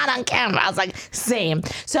as I'm not on camera. I was like, same.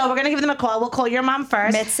 So we're gonna give them a call. We'll call your mom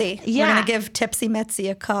first. Mitzi. Yeah. We're gonna give Tipsy Mitzi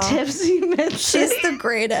a call. Tipsy Mitzi. She's the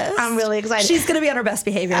greatest. I'm really excited. She's gonna be on her best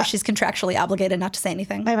behavior. She's contractually obligated not to say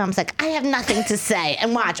anything. My mom's like, I have nothing to say.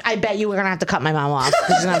 And watch, I bet you we're gonna have to cut my mom off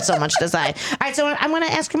because she's not so much to say. All right, so I'm gonna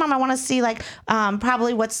ask your mom. I want to see like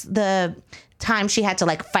probably what's the time she had to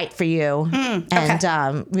like fight for you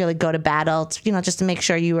and really go to battle, just to make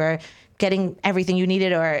sure you were getting everything you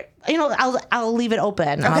needed, or I'll leave it open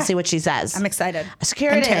and I'll see what she says. I'm excited.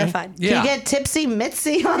 Security. I'm terrified. Can you get Tipsy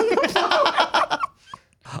Mitzi on the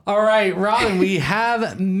phone? All right, Robin, we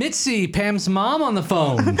have Mitzi, Pam's mom, on the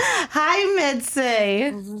phone. Hi,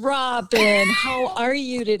 Mitzi. Robin, how are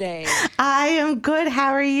you today? I am good.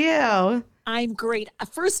 How are you? I'm great.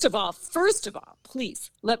 First of all, please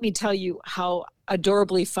let me tell you how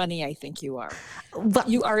adorably funny, I think you are. But-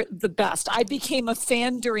 You are the best. I became a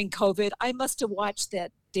fan during COVID. I must have watched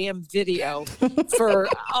that damn video for,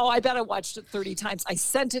 I bet I watched it 30 times. I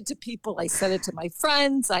sent it to people. I sent it to my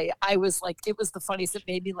friends. I was like, it was the funniest. It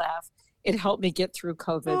made me laugh. It helped me get through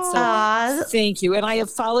COVID. So thank you. And I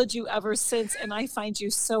have followed you ever since, and I find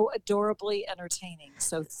you so adorably entertaining.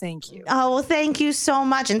 So thank you. Oh, well, thank you so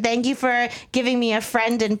much. And thank you for giving me a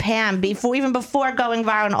friend in Pam. Even before going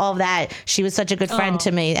viral and all of that, she was such a good friend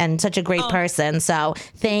to me and such a great person. So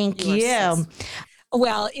thank you.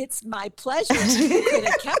 Well, it's my pleasure. You could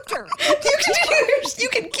have kept her. You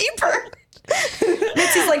can keep her.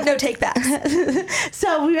 Mitzi's like, no take backs.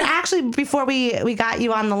 So we were actually, before we got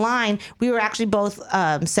you on the line, we were actually both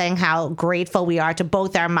saying how grateful we are to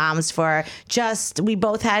both our moms for we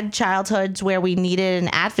both had childhoods where we needed an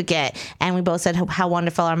advocate. And we both said how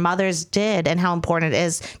wonderful our mothers did and how important it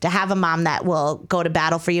is to have a mom that will go to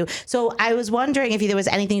battle for you. So I was wondering if there was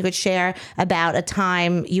anything you could share about a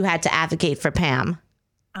time you had to advocate for Pam.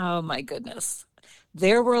 Oh, my goodness.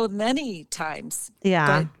 There were many times.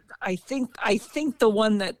 Yeah. But I think the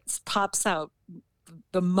one that pops out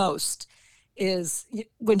the most is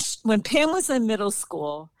when Pam was in middle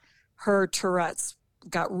school, her Tourette's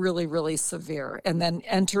got really, really severe. And then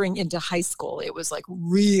entering into high school, it was like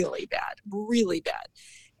really bad, really bad.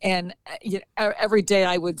 And every day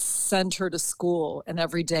I would send her to school, and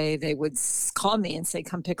every day they would call me and say,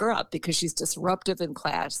 come pick her up because she's disruptive in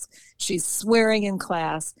class. She's swearing in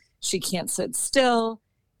class. She can't sit still.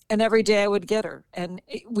 And every day I would get her. And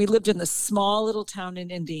we lived in this small little town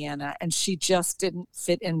in Indiana, and she just didn't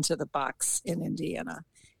fit into the box in Indiana.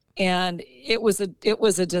 And it was a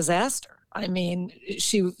disaster. I mean,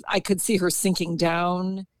 I could see her sinking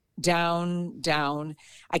down.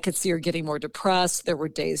 I could see her getting more depressed. There were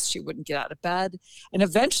days she wouldn't get out of bed. And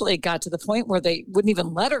eventually it got to the point where they wouldn't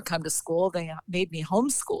even let her come to school. They made me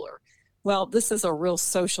homeschool her. Well, this is a real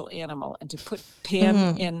social animal, and to put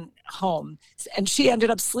Pam in home, and she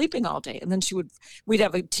ended up sleeping all day. And then we'd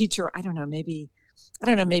have a teacher, I don't know, maybe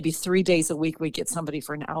 3 days a week, we'd get somebody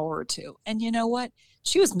for an hour or two. And you know what?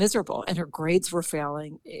 She was miserable, and her grades were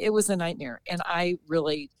failing. It was a nightmare. And I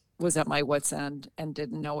really was at my wit's end and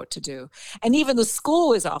didn't know what to do. And even the school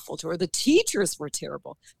was awful to her. The teachers were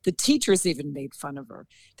terrible. The teachers even made fun of her.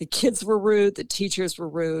 The kids were rude. The teachers were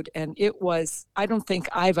rude. And I don't think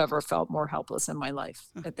I've ever felt more helpless in my life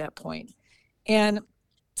at that point. And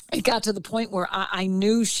it got to the point where I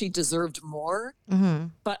knew she deserved more,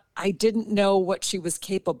 but I didn't know what she was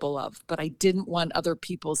capable of. But I didn't want other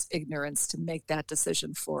people's ignorance to make that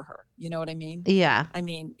decision for her. You know what I mean? Yeah. I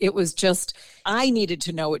mean, it was just, I needed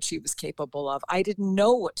to know what she was capable of. I didn't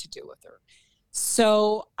know what to do with her.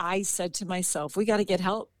 So I said to myself, we got to get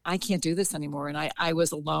help. I can't do this anymore. And I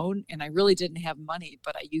was alone, and I really didn't have money,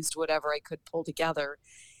 but I used whatever I could pull together.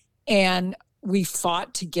 And we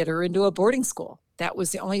fought to get her into a boarding school. That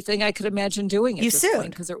was the only thing I could imagine doing at this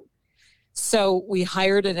point. So we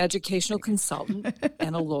hired an educational consultant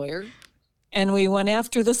and a lawyer, and we went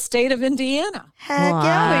after the state of Indiana. Heck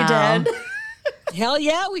yeah, we did. Hell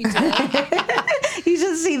yeah, we did. You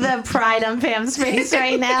should see the pride on Pam's face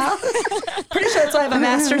right now. Pretty sure that's why I have a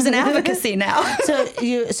master's in advocacy now. So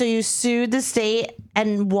you sued the state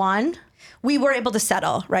and won? We were able to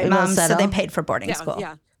settle, right, Mom? So they paid for boarding school.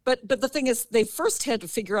 Yeah. But the thing is, they first had to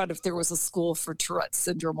figure out if there was a school for Tourette's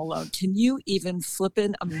syndrome alone. Can you even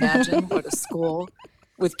flippin' imagine what a school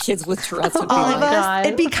with kids with Tourette's would be All of like? us,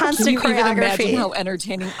 it'd be constant Can you even imagine choreography. how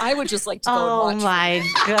entertaining? I would just like to go and watch. Oh my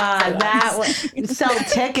God, that would sell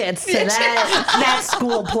tickets to that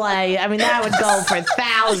school play. I mean, that would go for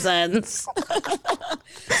thousands.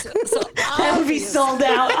 That would be sold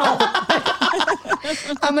out.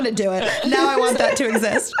 Oh. I'm going to do it. Now I want that to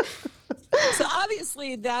exist. So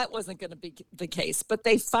obviously that wasn't going to be the case, but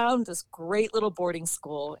they found this great little boarding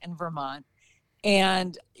school in Vermont.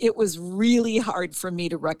 And it was really hard for me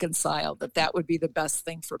to reconcile that would be the best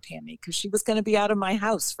thing for Pammy, because she was going to be out of my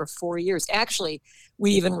house for 4 years. Actually,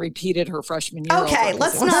 we even repeated her freshman year. Okay,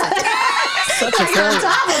 let's not. Such a failure. On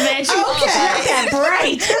top of it, Okay.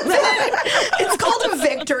 Right. It's called a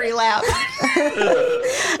victory lap.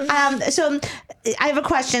 So I have a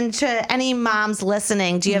question to any moms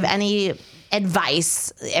listening. Do you have any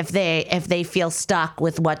advice if they feel stuck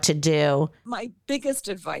with what to do? My biggest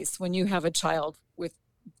advice when you have a child with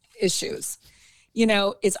issues,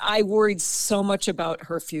 is I worried so much about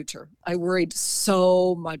her future. I worried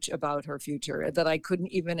so much about her future that I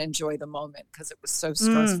couldn't even enjoy the moment because it was so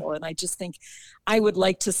stressful. And I just think I would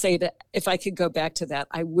like to say that if I could go back to that,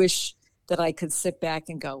 I wish that I could sit back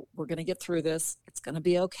and go, we're going to get through this. It's going to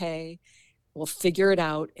be okay. will figure it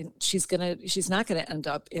out, and she's not gonna end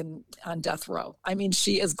up on death row. I mean,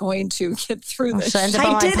 she is going to get through this. She'll end up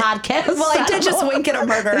on my podcast. Well, I did just wink at a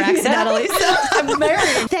murder accidentally, so I'm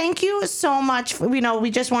married. Thank you so much.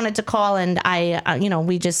 We just wanted to call, and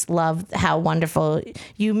we just love how wonderful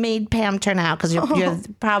you made Pam turn out, because you're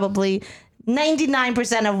probably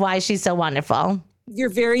 99% of why she's so wonderful. You're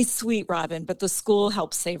very sweet, Robin, but the school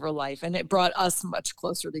helped save her life, and it brought us much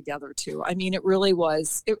closer together too. I mean, it really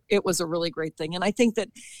was. It was a really great thing, and I think that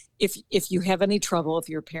if you have any trouble, if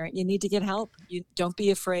you're a parent, you need to get help. You don't be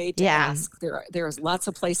afraid to ask. There's lots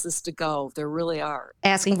of places to go. There really are.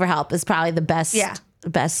 Asking for help is probably the best. Yeah.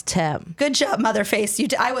 Best tip. Good job, Motherface.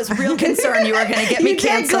 I was real concerned you were going to get me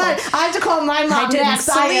canceled. I have to call my mom. I didn't next.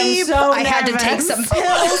 sleep. I am so I had to take some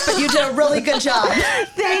pills, but you did a really good job.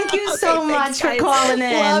 Thank you so much for calling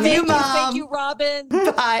in. Love you, Mom. Thank you, Robin.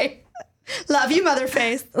 Bye. Love you,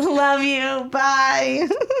 Motherface. Love you. Bye.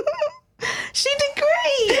 She did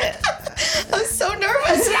great. I was so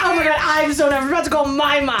nervous. Oh my God, I'm so nervous. I'm about to call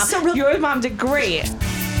my mom. Your mom did great.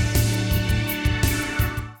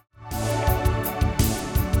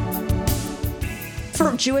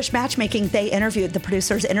 For Jewish Matchmaking, the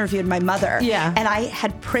producers interviewed my mother. Yeah. And I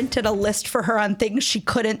had printed a list for her on things she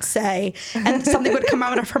couldn't say. And something would come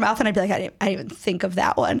out of her mouth, and I'd be like, I didn't even think of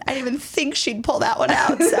that one. I didn't even think she'd pull that one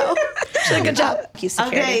out. So she did a good job.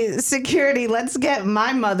 Okay, security, let's get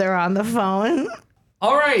my mother on the phone.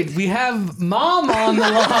 All right, we have Mom on the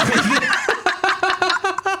line.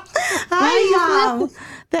 Hi, Mom.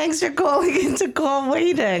 Thanks for calling into Call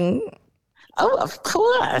Waiting. Oh, of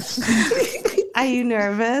course. Are you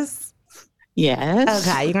nervous? Yes.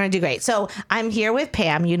 Okay, you're going to do great. So I'm here with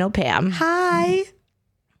Pam. You know Pam. Hi.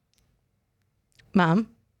 Mom?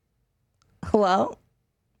 Hello?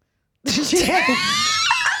 That's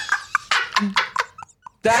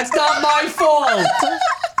not my fault.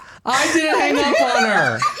 I didn't hang up on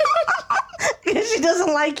her. She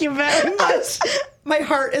doesn't like you very much. My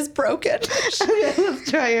heart is broken. Let's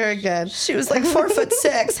try her again. She was like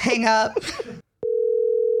 4'6". Hang up.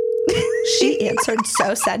 She answered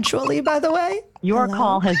so sensually, by the way. Your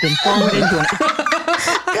call has been forwarded to an...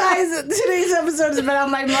 Guys, today's episode is about how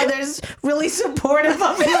my mother's really supportive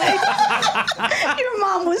of me. Your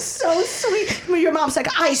mom was so sweet. Your mom's like,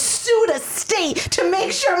 I sued a state to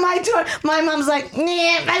make sure my mom's like, nah,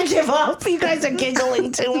 I give up. You guys are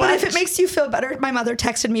giggling too much. But if it makes you feel better, my mother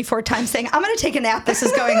texted me 4 times saying, I'm going to take a nap. This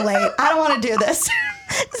is going late. I don't want to do this.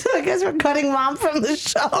 So I guess we're cutting Mom from the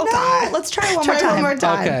show. No, let's try one more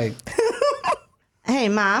time. Okay. Hey,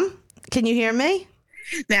 Mom, can you hear me?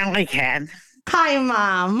 Now I can. Hi,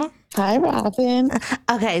 Mom. Hi, Robin.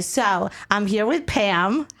 Okay, so I'm here with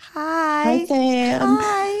Pam. Hi, Pam.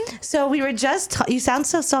 Hi. So we were just, you sound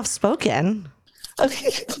so soft-spoken.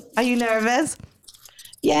 Okay. Are you nervous?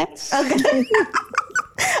 Yes. Okay.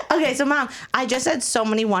 Okay, so Mom, I just said so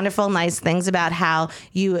many wonderful, nice things about how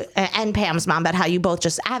you and Pam's mom, about how you both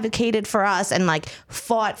just advocated for us and like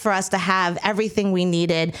fought for us to have everything we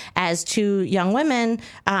needed as 2 young women,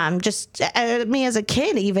 just me as a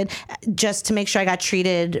kid even, just to make sure I got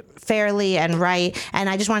treated fairly and right. And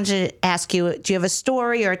I just wanted to ask you, do you have a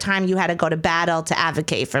story or a time you had to go to battle to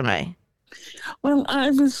advocate for me? Well,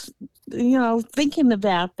 I was, thinking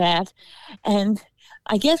about that, and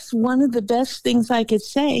I guess one of the best things I could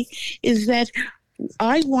say is that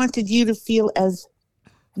I wanted you to feel as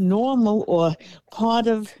normal or part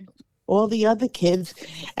of all the other kids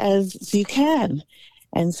as you can.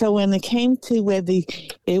 And so when it came to whether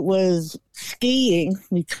it was skiing,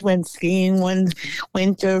 we went skiing one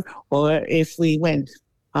winter, or if we went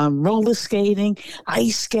roller skating,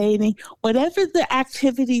 ice skating, whatever the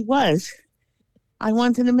activity was, I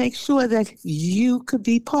wanted to make sure that you could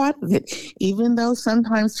be part of it, even though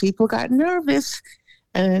sometimes people got nervous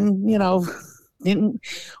and,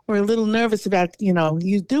 were a little nervous about,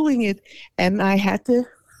 you doing it. And I had to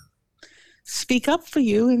speak up for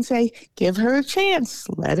you and say, give her a chance,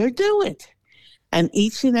 let her do it. And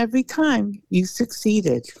each and every time you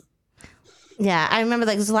succeeded. Yeah, I remember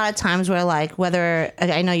there's a lot of times where whether,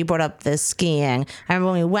 I know you brought up the skiing. I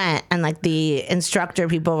remember when we went and the instructor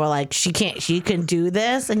people were like, she can do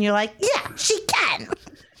this. And you're like, yeah, she can.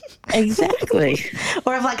 Exactly.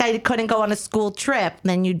 Or if I couldn't go on a school trip,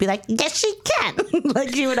 then you'd be like, yes, she can.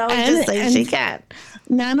 You would always just say she can.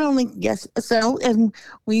 Not only, yes, and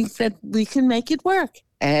we said we can make it work.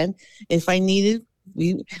 And if I needed,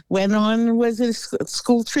 we went on, was a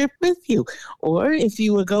school trip with you, or if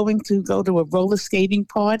you were going to go to a roller skating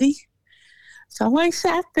party. So I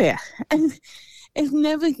sat there, and it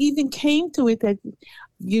never even came to it that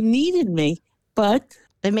you needed me, but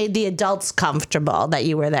it made the adults comfortable that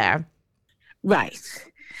you were there. Right.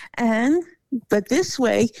 And But this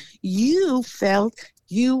way, you felt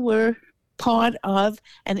you were part of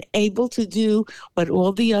and able to do what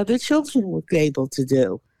all the other children were able to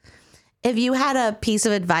do. If you had a piece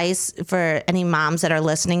of advice for any moms that are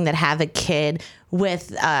listening that have a kid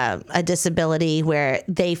with a disability where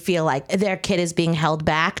they feel like their kid is being held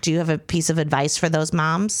back, do you have a piece of advice for those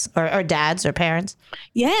moms or dads or parents?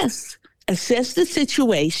 Yes. Assess the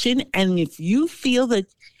situation, and if you feel that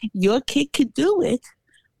your kid could do it,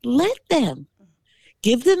 let them.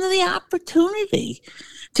 Give them the opportunity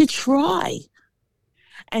to try.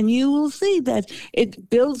 And you will see that it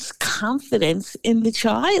builds confidence in the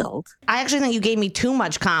child. I actually think you gave me too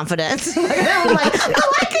much confidence. I'm like,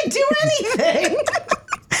 oh, I could do anything.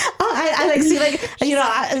 I like see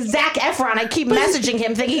Zac Efron. I keep messaging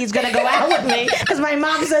him thinking he's gonna go out with me because my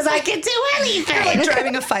mom says I can do anything. You're like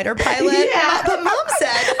driving a fighter pilot. Yeah, but mom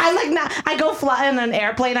said I go fly in an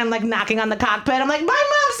airplane. I'm like knocking on the cockpit. I'm like, my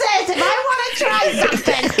mom says if I want to try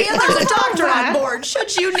something, and there's a doctor on board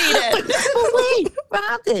should you need it. But wait,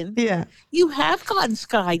 Robin. Yeah, you have gone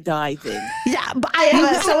skydiving. Yeah, but I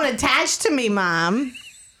have someone attached to me, Mom.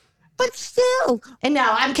 But still, and no,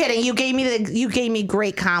 I'm kidding. You gave me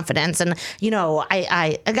great confidence, and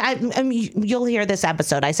I mean, you'll hear this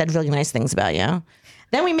episode. I said really nice things about you.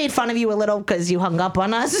 Then we made fun of you a little because you hung up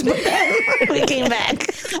on us, but then we came back.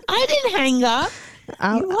 I didn't hang up. You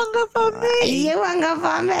hung up on me. You hung up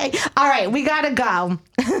on me. All right, we gotta go.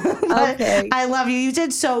 Okay. I love you. You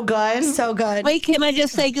did so good. So good. Wait, can I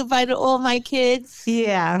just say goodbye to all my kids?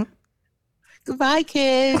 Yeah. Goodbye,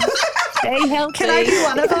 kids. Stay healthy. Can I be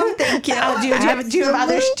one of them? Thank you. Do you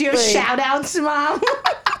have shout outs, Mom?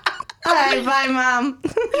 All right, bye, Mom.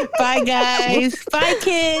 Bye, guys. Bye,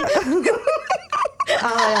 kids.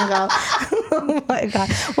 Oh my God.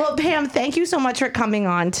 Well, Pam, thank you so much for coming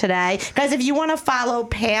on today. Guys, if you want to follow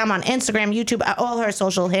Pam on Instagram, YouTube, all her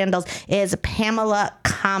social handles is Pamela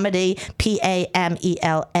Comedy,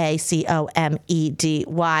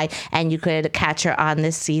 PamelaComedy. And you could catch her on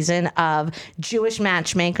this season of Jewish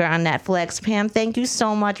Matchmaker on Netflix. Pam, thank you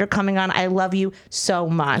so much for coming on. I love you so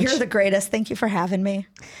much. You're the greatest. Thank you for having me.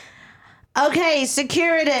 Okay,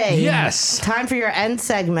 security. Yes. Time for your end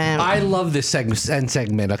segment. I love this end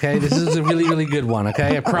segment, okay? This is a really, really good one,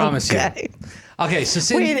 okay? I promise you. Okay, so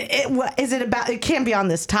is it about? It can't be on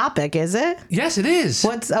this topic, is it? Yes, it is.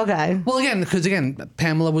 What's okay? Well, because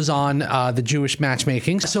Pamela was on the Jewish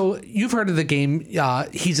Matchmaking. So you've heard of the game.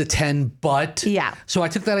 He's a 10, but yeah. So I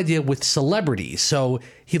took that idea with celebrities. So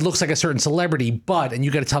he looks like a certain celebrity, and you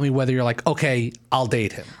got to tell me whether you're like, okay, I'll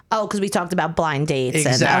date him. Oh, because we talked about blind dates.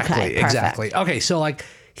 Exactly. Okay, exactly. Okay, so like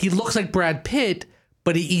he looks like Brad Pitt,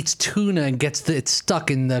 but he eats tuna and gets it stuck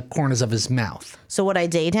in the corners of his mouth. So would I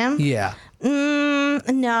date him? Yeah.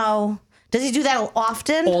 No. Does he do that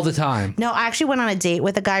often? All the time. No, I actually went on a date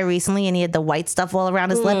with a guy recently, and he had the white stuff all around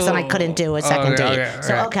his lips, and I couldn't do a second date.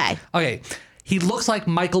 Okay. He looks like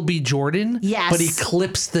Michael B. Jordan. Yes. But he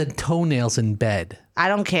clips the toenails in bed. I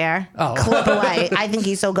don't care. Oh. Clip away. I think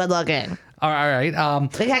he's so good looking. All right.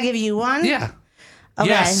 Can I give you one? Yeah. Okay.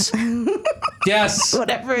 Yes. Yes.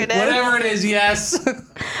 Whatever it is. Whatever it is, yes.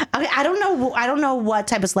 Okay, I don't know what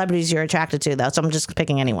type of celebrities you're attracted to, though, so I'm just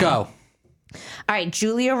picking anyone. Go. All right,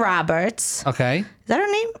 Julia Roberts. Okay. Is that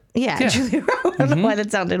her name? Yeah. Julia Roberts. I don't know why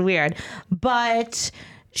that sounded weird. But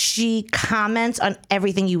she comments on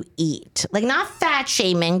everything you eat. Like, not fat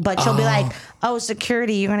shaming, but she'll be like, oh,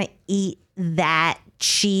 security, you're going to eat that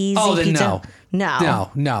cheesy pizza?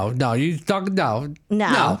 No. No. You talk, no.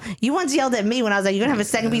 You once yelled at me when I was like, you're going to have a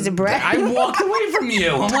second piece of bread? I walked away from you.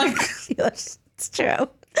 I'm like. It's true.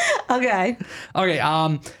 Okay.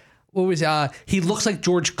 What was he looks like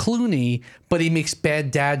George Clooney, but he makes bad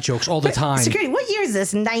dad jokes all the time. Security, what year is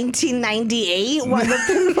this? 1998? What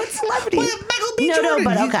celebrity? Michael B. Jordan.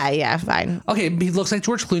 But okay, yeah, fine. Okay, he looks like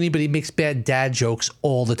George Clooney, but he makes bad dad jokes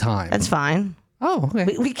all the time. That's fine. Oh,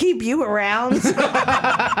 okay. We keep you around.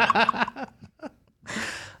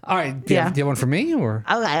 All right. Do you have one for me or?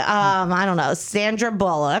 Okay. I don't know. Sandra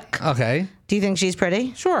Bullock. Okay. Do you think she's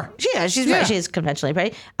pretty? Sure. She's pretty. She's conventionally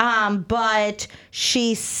pretty. But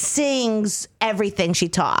she sings everything she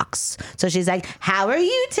talks. So she's like, "How are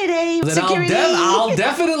you today, then security?" I'll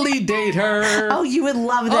definitely date her. Oh, you would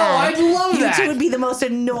love that. Oh, I'd love that. You two would be the most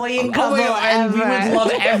annoying couple ever. And we would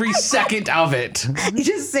love every second of it. You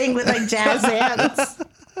just sing with like jazz hands.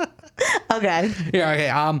 Okay.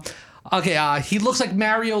 Yeah. Okay. He looks like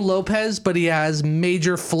Mario Lopez, but he has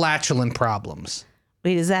major flatulent problems.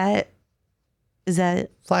 Wait, is that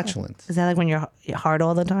flatulence? Is that like when you're hard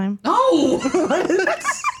all the time? No.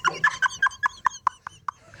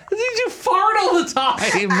 Did you fart all the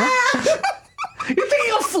time? You're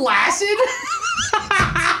thinking of flaccid?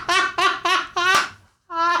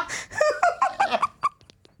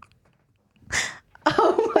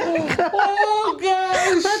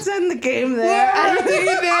 game there. I'm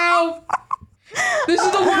thinking now. This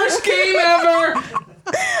is the worst game ever.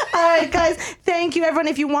 All right, guys. Thank you, everyone.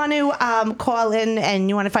 If you want to call in and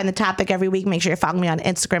you want to find the topic every week, make sure you follow me on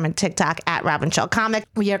Instagram and TikTok at Robin Schall Comic.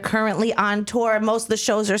 We are currently on tour. Most of the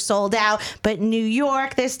shows are sold out, but New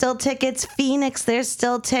York, there's still tickets. Phoenix, there's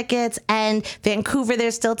still tickets. And Vancouver,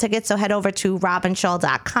 there's still tickets. So head over to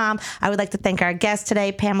robinschall.com. I would like to thank our guest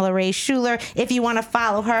today, Pamela Ray Schuler. If you want to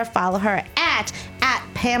follow her at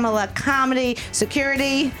Pamela Comedy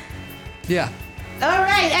Security. Yeah. All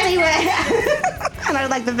right, anyway. And I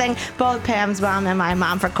would like to thank both Pam's mom and my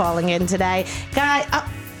mom for calling in today. Guys,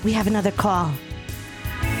 we have another call.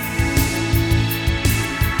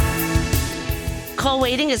 Call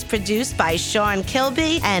Waiting is produced by Sean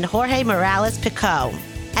Kilby and Jorge Morales-Pico.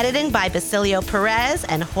 Editing by Basilio Perez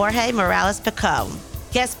and Jorge Morales-Pico.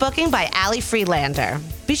 Guest booking by Ali Freelander.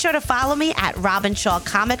 Be sure to follow me at Robin Schall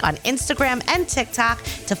Comic on Instagram and TikTok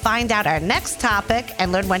to find out our next topic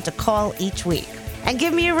and learn when to call each week. And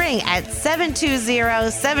give me a ring at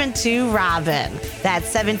 720-72-ROBIN.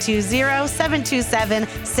 That's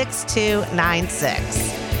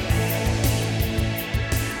 720-727-6296.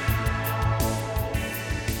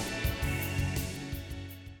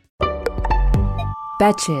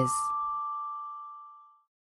 Betches.